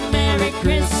you a Merry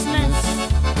Christmas.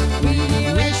 We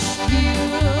wish you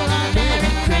a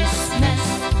Merry Christmas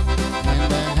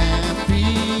and a Happy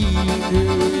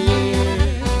New Year.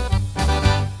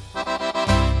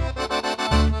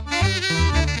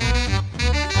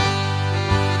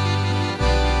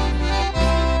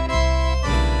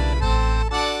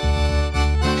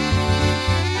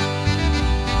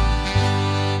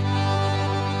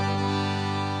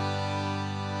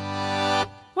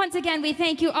 Once again, we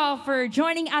thank you all for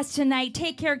joining us tonight.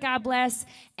 Take care, God bless,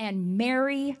 and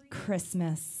Merry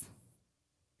Christmas.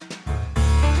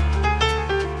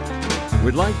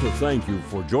 We'd like to thank you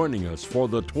for joining us for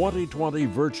the 2020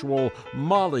 virtual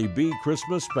Mollie B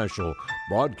Christmas Special,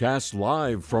 broadcast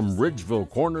live from Ridgeville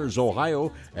Corners,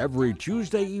 Ohio, every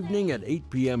Tuesday evening at 8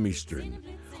 p.m. Eastern.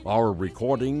 Our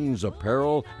recordings,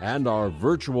 apparel, and our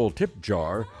virtual tip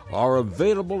jar are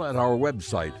available at our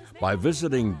website by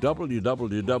visiting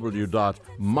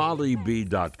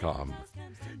www.mollieb.com.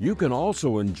 You can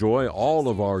also enjoy all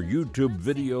of our YouTube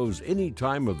videos any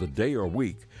time of the day or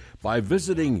week by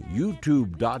visiting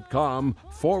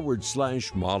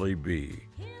youtube.com/MollieB.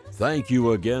 Thank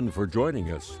you again for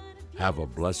joining us. Have a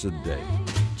blessed day.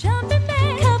 Jump in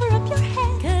bed, cover up your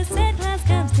head, 'cause Santa Claus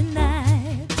comes tonight.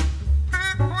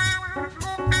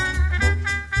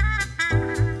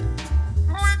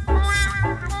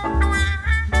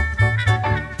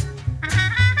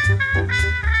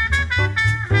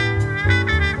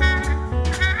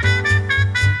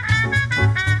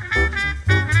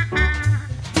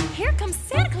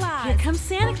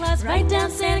 Santa Claus, right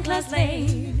down Santa Claus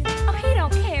Lane. Oh, he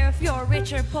don't care if you're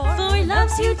rich or poor, for he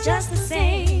loves you just the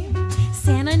same.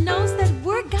 Santa knows that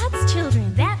we're God's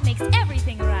children. That makes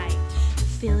everything right.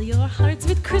 Fill your hearts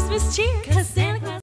with Christmas cheer, 'cause